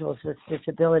Individuals with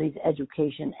Disabilities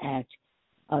Education Act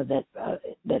that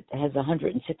has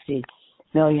 $160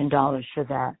 million for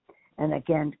that. And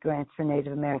again, grants for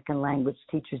Native American language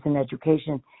teachers in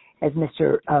education. As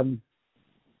Mr.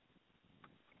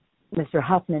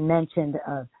 Huffman mentioned,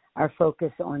 our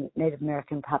focus on Native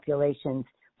American populations,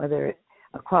 whether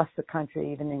across the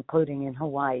country, even including in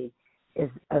Hawaii, is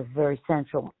very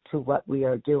central to what we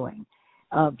are doing.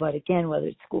 But again, whether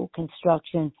it's school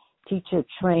construction, teacher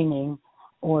training,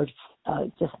 or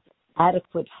just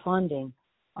adequate funding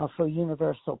for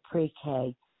universal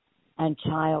pre-K and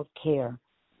child care.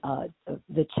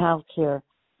 The child care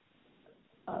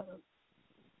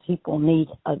people need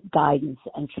guidance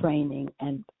and training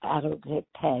and adequate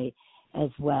pay as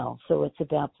well. So it's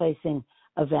about placing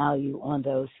a value on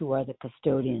those who are the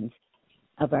custodians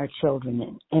of our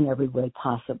children in every way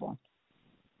possible.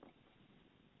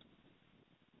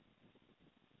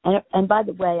 And by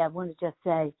the way, I want to just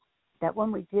say that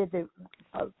when we did the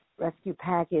rescue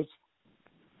package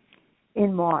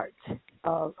in March,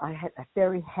 I had a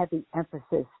very heavy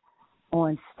emphasis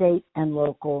on state and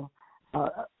local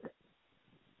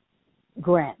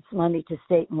grants, money to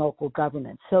state and local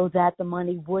governments, so that the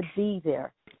money would be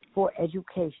there for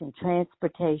education,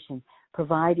 transportation,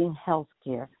 providing health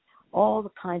care, all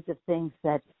the kinds of things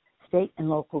that state and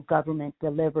local government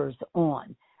delivers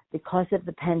on. Because of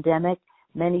the pandemic,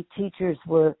 many teachers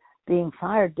were being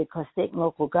fired because state and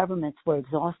local governments were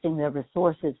exhausting their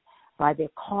resources by the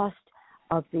cost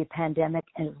of the pandemic,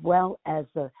 as well as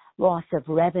the loss of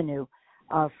revenue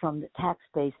from the tax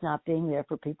base not being there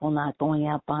for people not going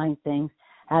out buying things,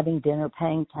 having dinner,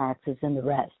 paying taxes, and the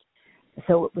rest.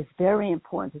 So it was very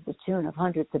important, to the tune of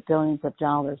hundreds of billions of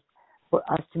dollars, for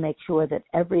us to make sure that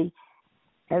every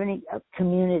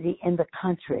community in the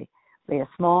country, be a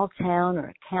small town or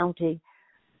a county,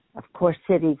 of course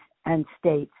cities and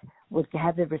states, would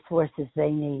have the resources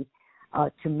they need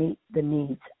to meet the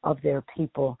needs of their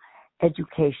people,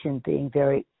 education being a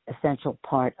very essential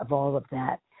part of all of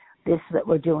that. This that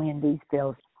we're doing in these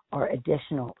bills are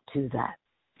additional to that.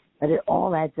 But it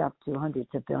all adds up to hundreds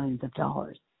of billions of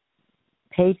dollars,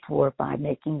 paid for by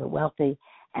making the wealthy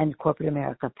and corporate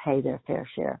America pay their fair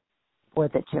share for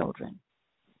the children.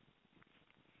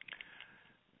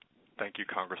 Thank you,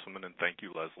 Congresswoman, and thank you,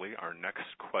 Leslie. Our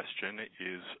next question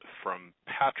is from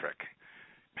Patrick.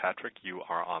 Patrick, you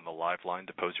are on the live line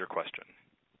to pose your question.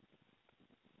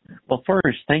 Well,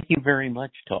 first, thank you very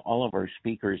much to all of our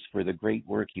speakers for the great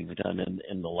work you've done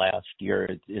in the last year.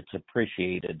 It's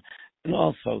appreciated. And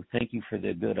also, thank you for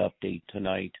the good update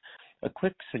tonight. A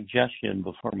quick suggestion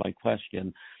before my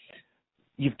question.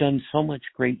 You've done so much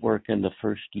great work in the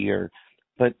first year,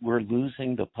 but we're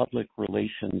losing the public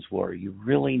relations war. You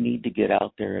really need to get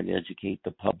out there and educate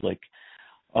the public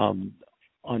on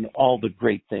all the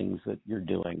great things that you're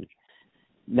doing.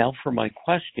 Now for my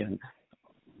question.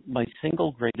 My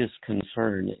single greatest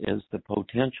concern is the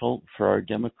potential for our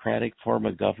democratic form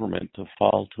of government to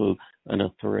fall to an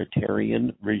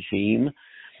authoritarian regime.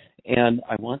 And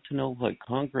I want to know what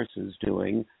Congress is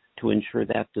doing to ensure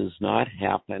that does not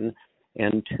happen.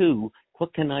 And two,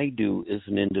 what can I do as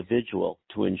an individual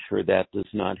to ensure that does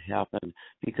not happen?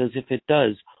 Because if it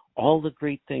does, all the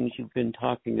great things you've been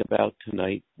talking about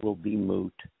tonight will be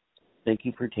moot. Thank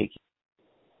you for taking.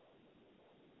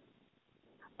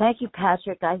 Thank you,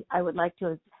 Patrick. I would like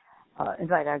to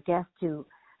invite our guest to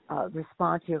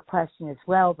respond to your question as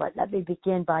well, but let me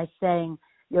begin by saying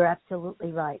you're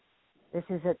absolutely right. This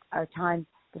is our time.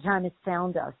 The time has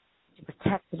found us to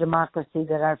protect the democracy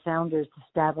that our founders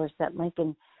established, that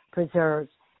Lincoln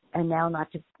preserved, and now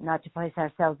not to place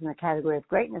ourselves in the category of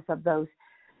greatness of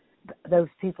those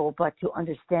people, but to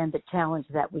understand the challenge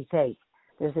that we face.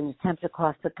 There's an attempt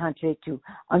across the country to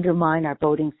undermine our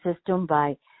voting system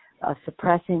by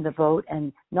suppressing the vote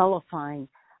and nullifying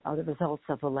the results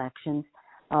of elections.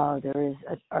 There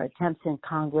are attempts in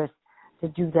Congress to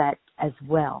do that as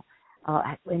well.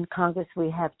 In Congress, we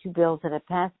have two bills that have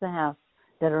passed the House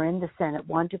that are in the Senate,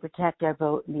 one to protect our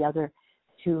vote and the other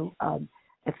to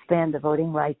expand the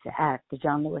Voting Rights Act, the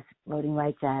John Lewis Voting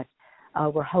Rights Act.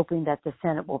 We're hoping that the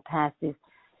Senate will pass these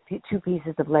two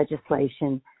pieces of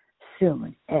legislation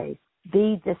soon. A.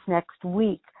 B. This next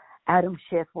week, Adam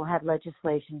Schiff will have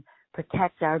legislation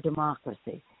protect our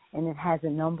democracy, and it has a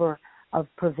number of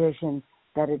provisions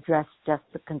that address just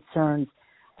the concerns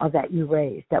that you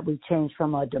raised, that we change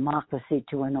from a democracy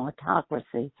to an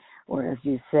autocracy, or as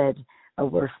you said, a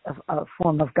worse a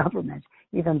form of government,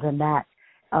 even than that.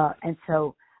 And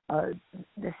so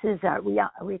this is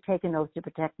we take an oath to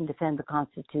protect and defend the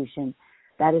Constitution.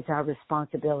 That is our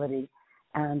responsibility,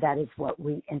 and that is what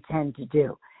we intend to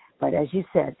do. But as you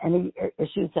said, any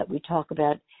issues that we talk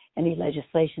about, any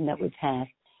legislation that we pass,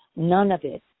 none of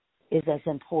it is as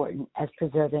important as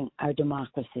preserving our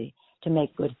democracy to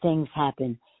make good things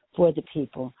happen for the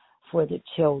people, for the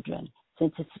children.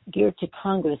 Since it's geared to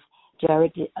Congress,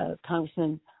 Jared,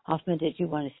 Congressman Huffman, did you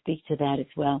want to speak to that as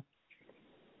well?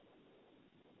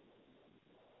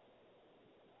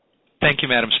 Thank you,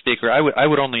 Madam Speaker. I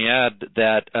would only add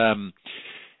that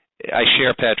I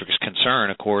share Patrick's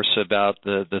concern, of course, about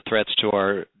the threats to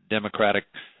our democratic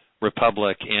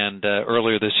republic. And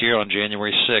earlier this year, on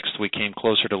January 6th, we came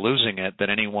closer to losing it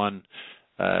than anyone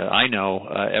I know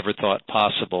ever thought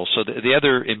possible. So the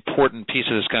other important piece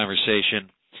of this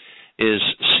conversation is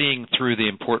seeing through the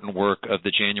important work of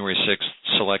the January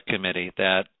 6th Select Committee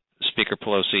that Speaker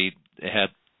Pelosi had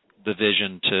the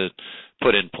vision to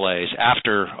put in place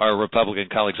after our Republican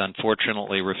colleagues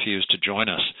unfortunately refused to join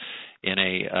us in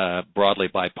a broadly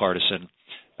bipartisan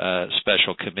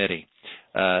special committee.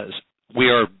 We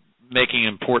are making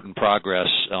important progress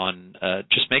on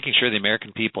just making sure the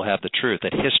American people have the truth,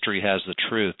 that history has the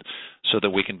truth, so that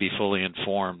we can be fully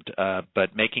informed.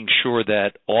 But making sure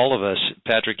that all of us,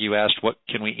 Patrick, you asked what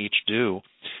can we each do,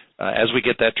 as we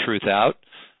get that truth out,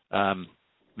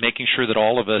 making sure that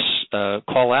all of us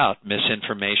call out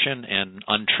misinformation and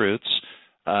untruths,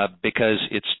 because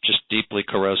it's just deeply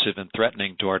corrosive and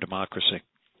threatening to our democracy.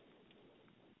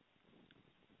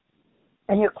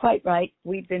 And you're quite right.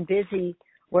 We've been busy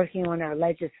working on our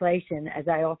legislation. As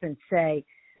I often say,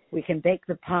 we can bake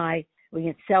the pie, we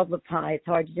can sell the pie. It's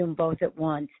hard to do them both at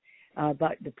once,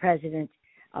 but the president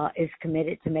is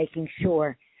committed to making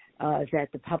sure that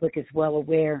the public is well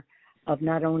aware of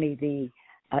not only the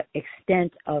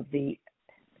extent of the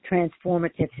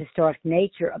transformative historic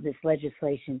nature of this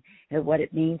legislation and what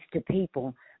it means to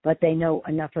people, but they know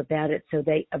enough about it so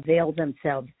they avail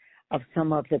themselves of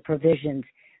some of the provisions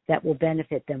that will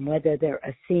benefit them, whether they're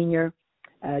a senior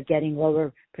getting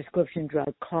lower prescription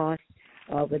drug costs,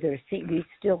 whether we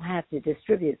still have to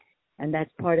distribute, and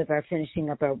that's part of our finishing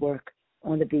up our work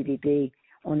on the BBB.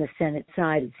 On the Senate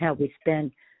side is how we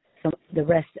spend the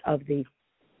rest of the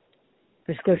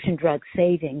prescription drug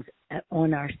savings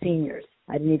on our seniors.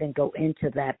 I didn't even go into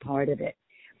that part of it,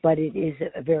 but it is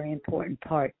a very important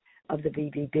part of the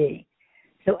BBB.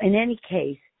 So in any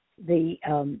case,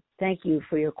 thank you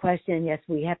for your question. Yes,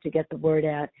 we have to get the word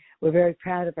out. We're very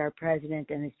proud of our president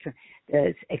and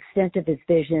the extent of his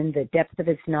vision, the depth of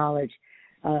his knowledge,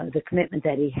 the commitment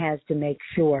that he has to make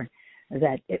sure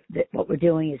that what we're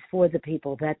doing is for the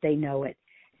people, that they know it,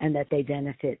 and that they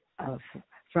benefit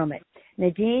from it.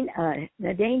 Nadine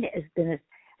has been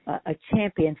a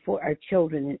champion for our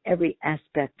children in every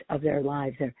aspect of their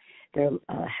lives, their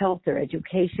health, their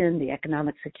education, the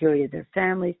economic security of their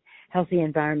families, healthy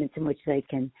environments in which they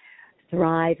can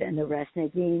thrive, and the rest.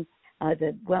 Nadine,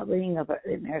 the well-being of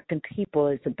the American people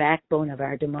is the backbone of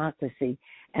our democracy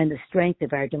and the strength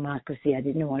of our democracy. I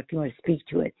didn't know if you want to speak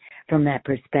to it from that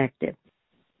perspective.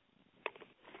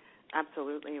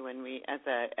 Absolutely. When we, as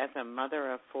a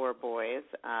mother of 4 boys,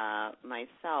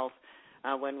 myself,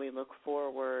 when we look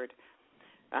forward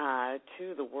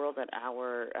to the world that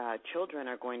our children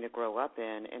are going to grow up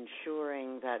in,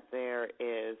 ensuring that there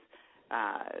is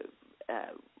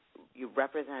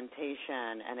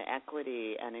representation and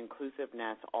equity and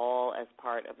inclusiveness all as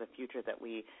part of the future that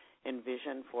we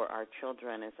envision for our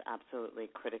children is absolutely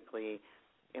critically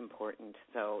important.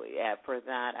 So for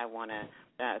that, I want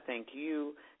to thank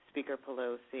you, Speaker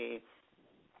Pelosi,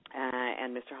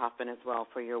 and Mr. Huffman as well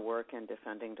for your work in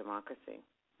defending democracy.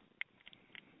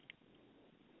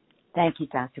 Thank you,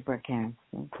 Dr. Burke Harris.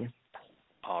 Thank you.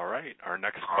 All right. Our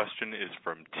next question is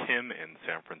from Tim in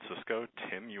San Francisco.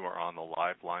 Tim, you are on the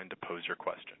live line to pose your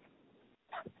question.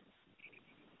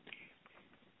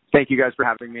 Thank you guys for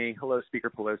having me. Hello, Speaker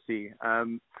Pelosi.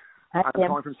 I'm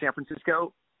calling from San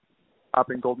Francisco, up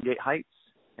in Golden Gate Heights,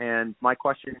 and my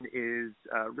question is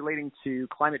relating to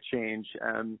climate change.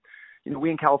 We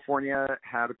in California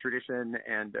have a tradition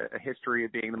and a history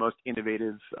of being the most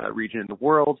innovative region in the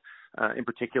world, in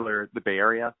particular the Bay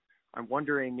Area. I'm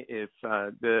wondering if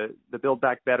the Build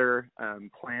Back Better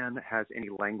plan has any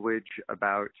language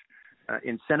about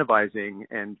incentivizing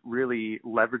and really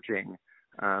leveraging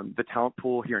the talent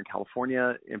pool here in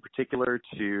California, in particular,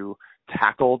 to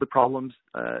tackle the problems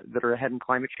that are ahead in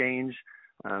climate change.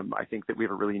 I think that we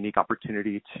have a really unique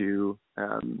opportunity to,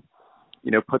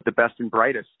 put the best and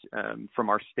brightest from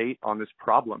our state on this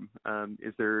problem.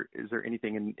 Is there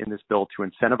anything in this bill to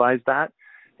incentivize that?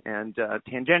 And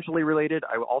tangentially related,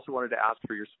 I also wanted to ask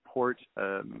for your support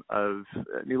of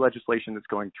new legislation that's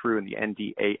going through in the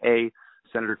NDAA.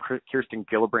 Senator Kirsten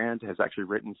Gillibrand has actually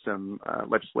written some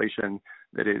legislation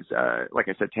that is, like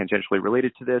I said, tangentially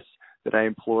related to this, that I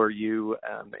implore you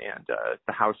and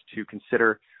the House to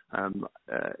consider.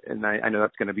 And I know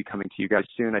that's going to be coming to you guys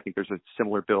soon. I think there's a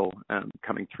similar bill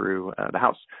coming through the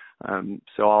House.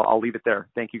 So I'll leave it there.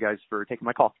 Thank you guys for taking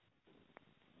my call.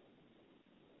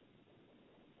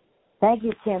 Thank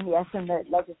you, Tim. Yes, and the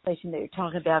legislation that you're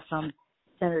talking about from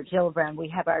Senator Gillibrand, we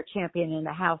have our champion in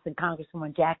the House, and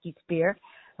Congresswoman Jackie Spear,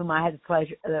 whom I had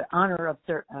the honor of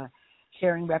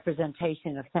sharing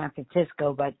representation of San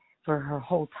Francisco, but for her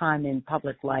whole time in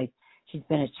public life, she's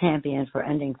been a champion for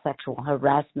ending sexual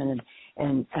harassment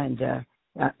and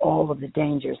all of the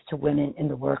dangers to women in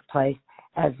the workplace.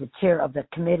 As the chair of the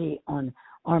Committee on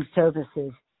Armed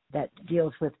Services that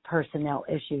deals with personnel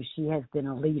issues, she has been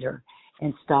a leader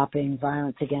in stopping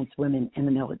violence against women in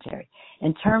the military.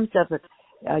 In terms of the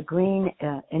green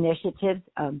initiatives,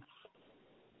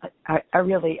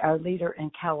 our leader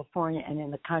in California and in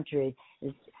the country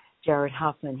is Jared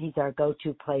Huffman. He's our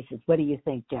go-to places. What do you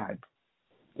think, Jared?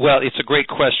 Well, it's a great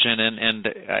question, and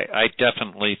I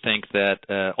definitely think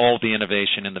that all the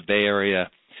innovation in the Bay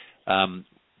Area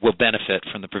will benefit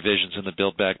from the provisions in the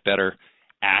Build Back Better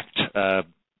Act.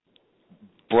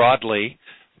 Broadly,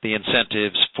 the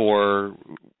incentives for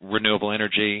renewable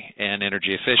energy and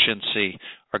energy efficiency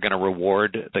are going to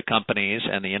reward the companies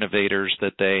and the innovators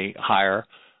that they hire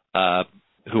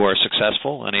who are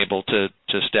successful and able to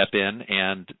step in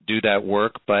and do that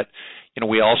work. But,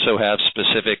 we also have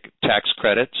specific tax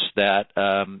credits that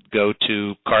go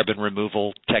to carbon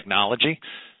removal technology,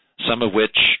 some of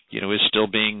which, is still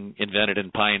being invented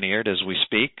and pioneered as we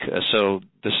speak. So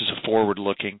this is a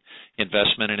forward-looking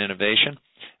investment in innovation.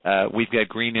 We've got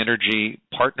green energy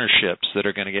partnerships that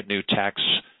are going to get new tax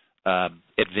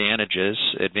advantages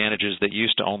that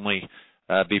used to only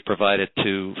be provided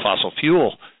to fossil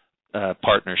fuel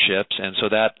partnerships. And so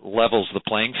that levels the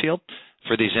playing field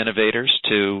for these innovators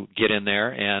to get in there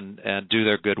and do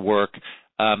their good work.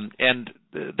 And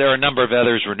there are a number of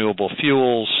others, renewable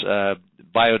fuels,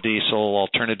 biodiesel,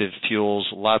 alternative fuels,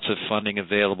 lots of funding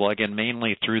available, again,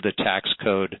 mainly through the tax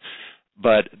code.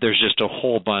 But there's just a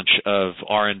whole bunch of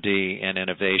R&D and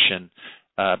innovation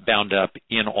bound up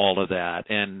in all of that.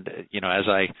 And, as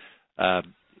I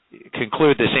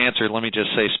conclude this answer, let me just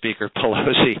say Speaker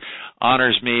Pelosi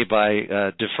honors me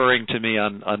by deferring to me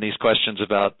on these questions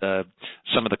about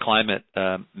some of the climate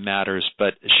matters,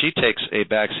 but she takes a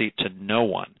backseat to no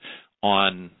one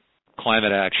on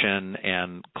climate action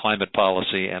and climate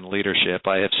policy and leadership.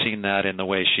 I have seen that in the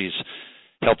way she's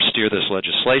helped steer this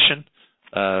legislation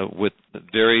with a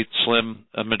very slim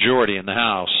majority in the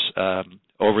House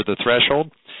over the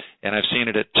threshold. And I've seen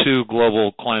it at 2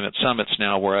 global climate summits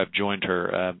now where I've joined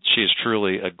her. She is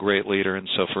truly a great leader. And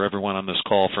so for everyone on this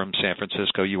call from San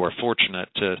Francisco, you are fortunate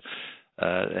to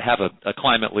have a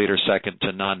climate leader second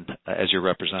to none as your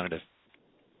representative.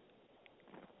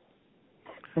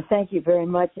 And thank you very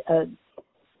much,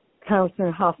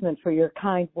 Congressman Huffman, for your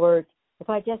kind words. If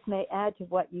I just may add to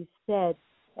what you said,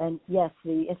 and yes,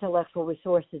 the intellectual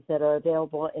resources that are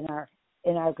available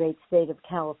in our great state of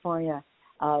California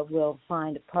will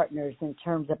find partners in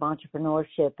terms of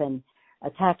entrepreneurship and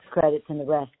tax credits and the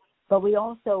rest. But we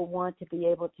also want to be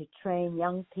able to train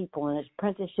young people in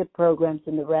apprenticeship programs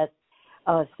and the rest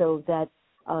so that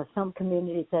some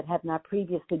communities that have not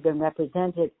previously been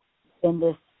represented in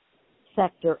this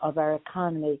sector of our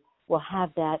economy will have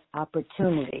that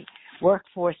opportunity.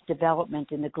 Workforce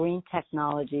development in the green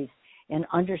technologies in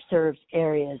underserved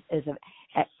areas is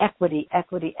equity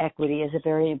is a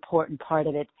very important part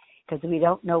of it, because we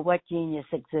don't know what genius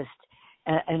exists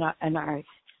in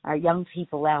our young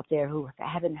people out there who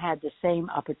haven't had the same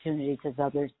opportunities as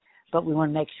others, but we want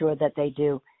to make sure that they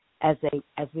do as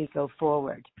we go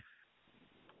forward.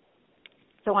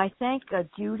 So I thank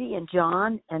Judy and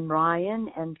John and Ryan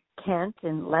and Kent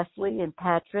and Leslie and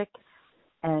Patrick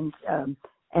and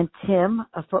Tim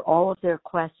for all of their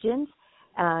questions.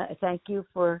 Thank you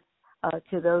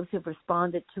to those who've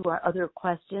responded to our other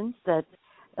questions that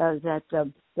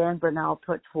Dan Bernal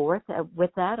put forth.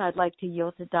 With that, I'd like to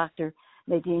yield to Dr.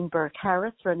 Nadine Burke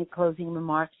Harris for any closing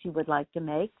remarks she would like to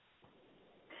make.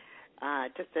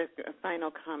 Just a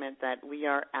final comment that we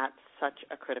are at such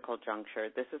a critical juncture.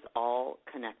 This is all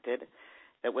connected,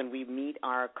 that when we meet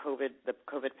the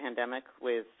COVID pandemic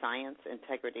with science,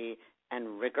 integrity,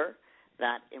 and rigor,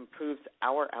 that improves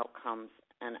our outcomes,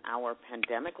 and our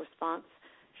pandemic response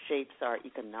shapes our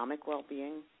economic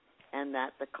well-being, and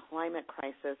that the climate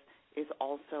crisis is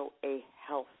also a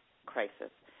health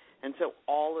crisis. And so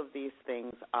all of these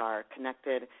things are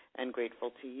connected, and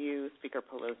grateful to you, Speaker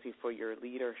Pelosi, for your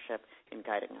leadership in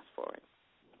guiding us forward.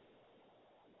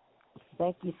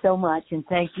 Thank you so much, and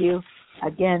thank you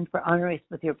again for honoring us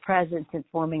with your presence,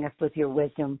 informing us with your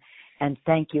wisdom, and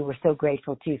thank you. We're so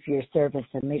grateful to you for your service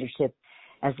and leadership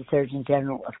as the Surgeon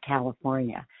General of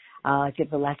California. I give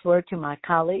the last word to my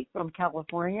colleague from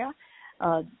California,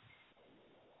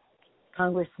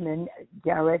 Congressman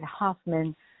Jared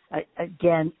Huffman,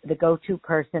 again, the go-to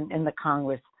person in the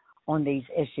Congress on these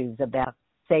issues about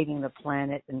saving the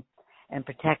planet and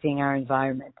protecting our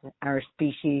environment, our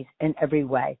species in every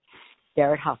way.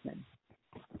 Jared Huffman.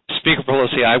 Speaker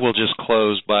Pelosi, I will just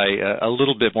close by a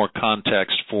little bit more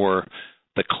context for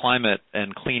the climate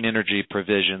and clean energy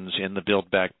provisions in the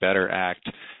Build Back Better Act.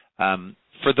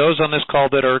 For those on this call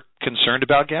that are concerned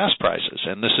about gas prices,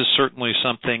 and this is certainly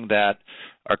something that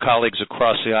our colleagues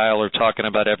across the aisle are talking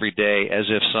about every day, as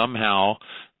if somehow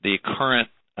the current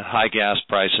high gas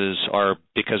prices are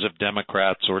because of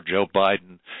Democrats or Joe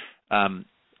Biden.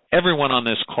 Everyone on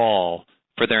this call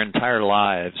for their entire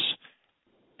lives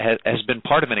has been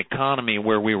part of an economy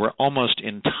where we were almost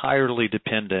entirely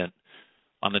dependent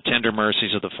on the tender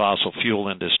mercies of the fossil fuel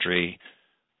industry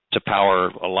to power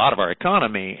a lot of our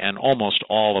economy and almost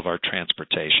all of our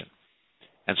transportation.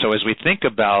 And so as we think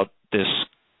about this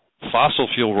fossil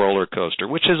fuel roller coaster,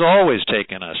 which has always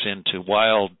taken us into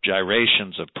wild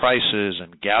gyrations of prices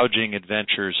and gouging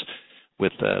adventures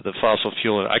with the fossil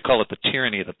fuel, I call it the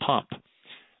tyranny of the pump.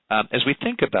 As we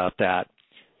think about that,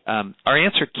 our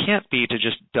answer can't be to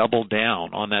just double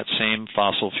down on that same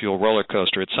fossil fuel roller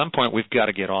coaster. At some point, we've got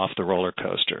to get off the roller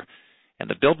coaster. And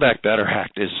the Build Back Better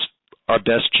Act is our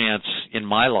best chance in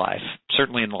my life,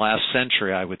 certainly in the last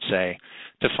century, I would say,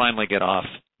 to finally get off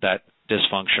that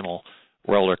dysfunctional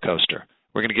roller coaster.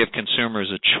 We're going to give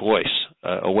consumers a choice,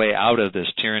 a way out of this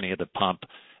tyranny of the pump,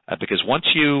 because once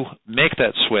you make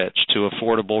that switch to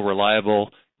affordable,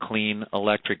 reliable, clean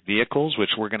electric vehicles,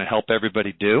 which we're going to help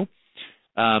everybody do,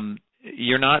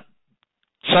 you're not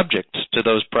subject to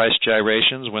those price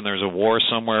gyrations when there's a war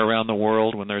somewhere around the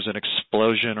world, when there's an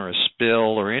explosion or a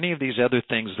spill or any of these other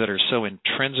things that are so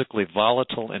intrinsically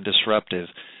volatile and disruptive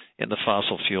in the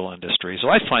fossil fuel industry. So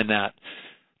I find that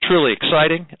truly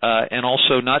exciting and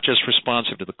also not just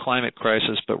responsive to the climate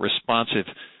crisis, but responsive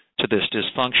to this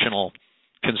dysfunctional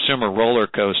consumer roller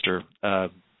coaster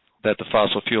that the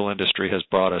fossil fuel industry has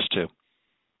brought us to.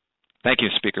 Thank you,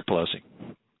 Speaker Pelosi.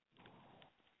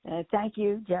 Thank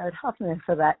you, Jared Huffman,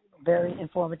 for that very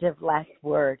informative last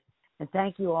word. And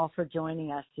thank you all for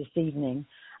joining us this evening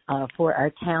for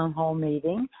our town hall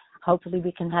meeting hopefully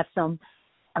we can have some.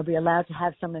 Are we allowed to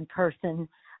have some in person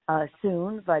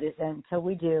soon? But until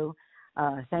we do,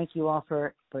 thank you all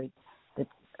for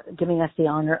giving us the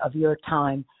honor of your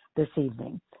time this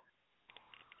evening.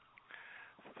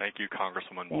 Thank you,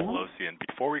 Congresswoman Pelosi. And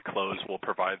before we close, we'll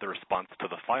provide the response to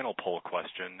the final poll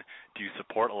question. Do you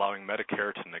support allowing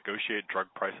Medicare to negotiate drug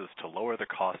prices to lower the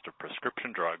cost of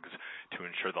prescription drugs to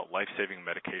ensure that life-saving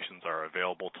medications are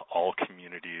available to all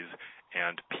communities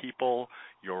and people?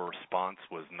 Your response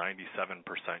was 97%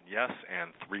 yes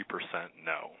and 3%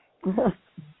 no.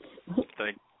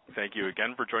 Thank you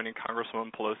again for joining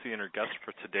Congresswoman Pelosi and her guests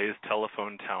for today's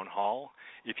telephone town hall.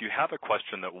 If you have a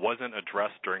question that wasn't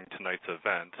addressed during tonight's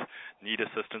event, need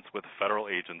assistance with a federal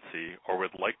agency, or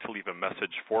would like to leave a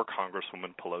message for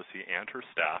Congresswoman Pelosi and her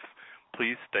staff,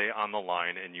 please stay on the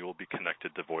line and you will be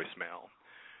connected to voicemail.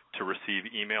 To receive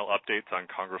email updates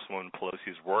on Congresswoman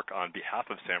Pelosi's work on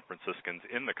behalf of San Franciscans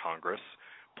in the Congress,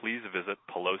 please visit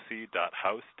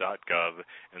pelosi.house.gov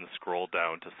and scroll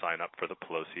down to sign up for the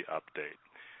Pelosi update.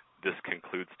 This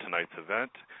concludes tonight's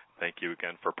event. Thank you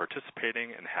again for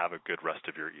participating and have a good rest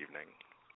of your evening.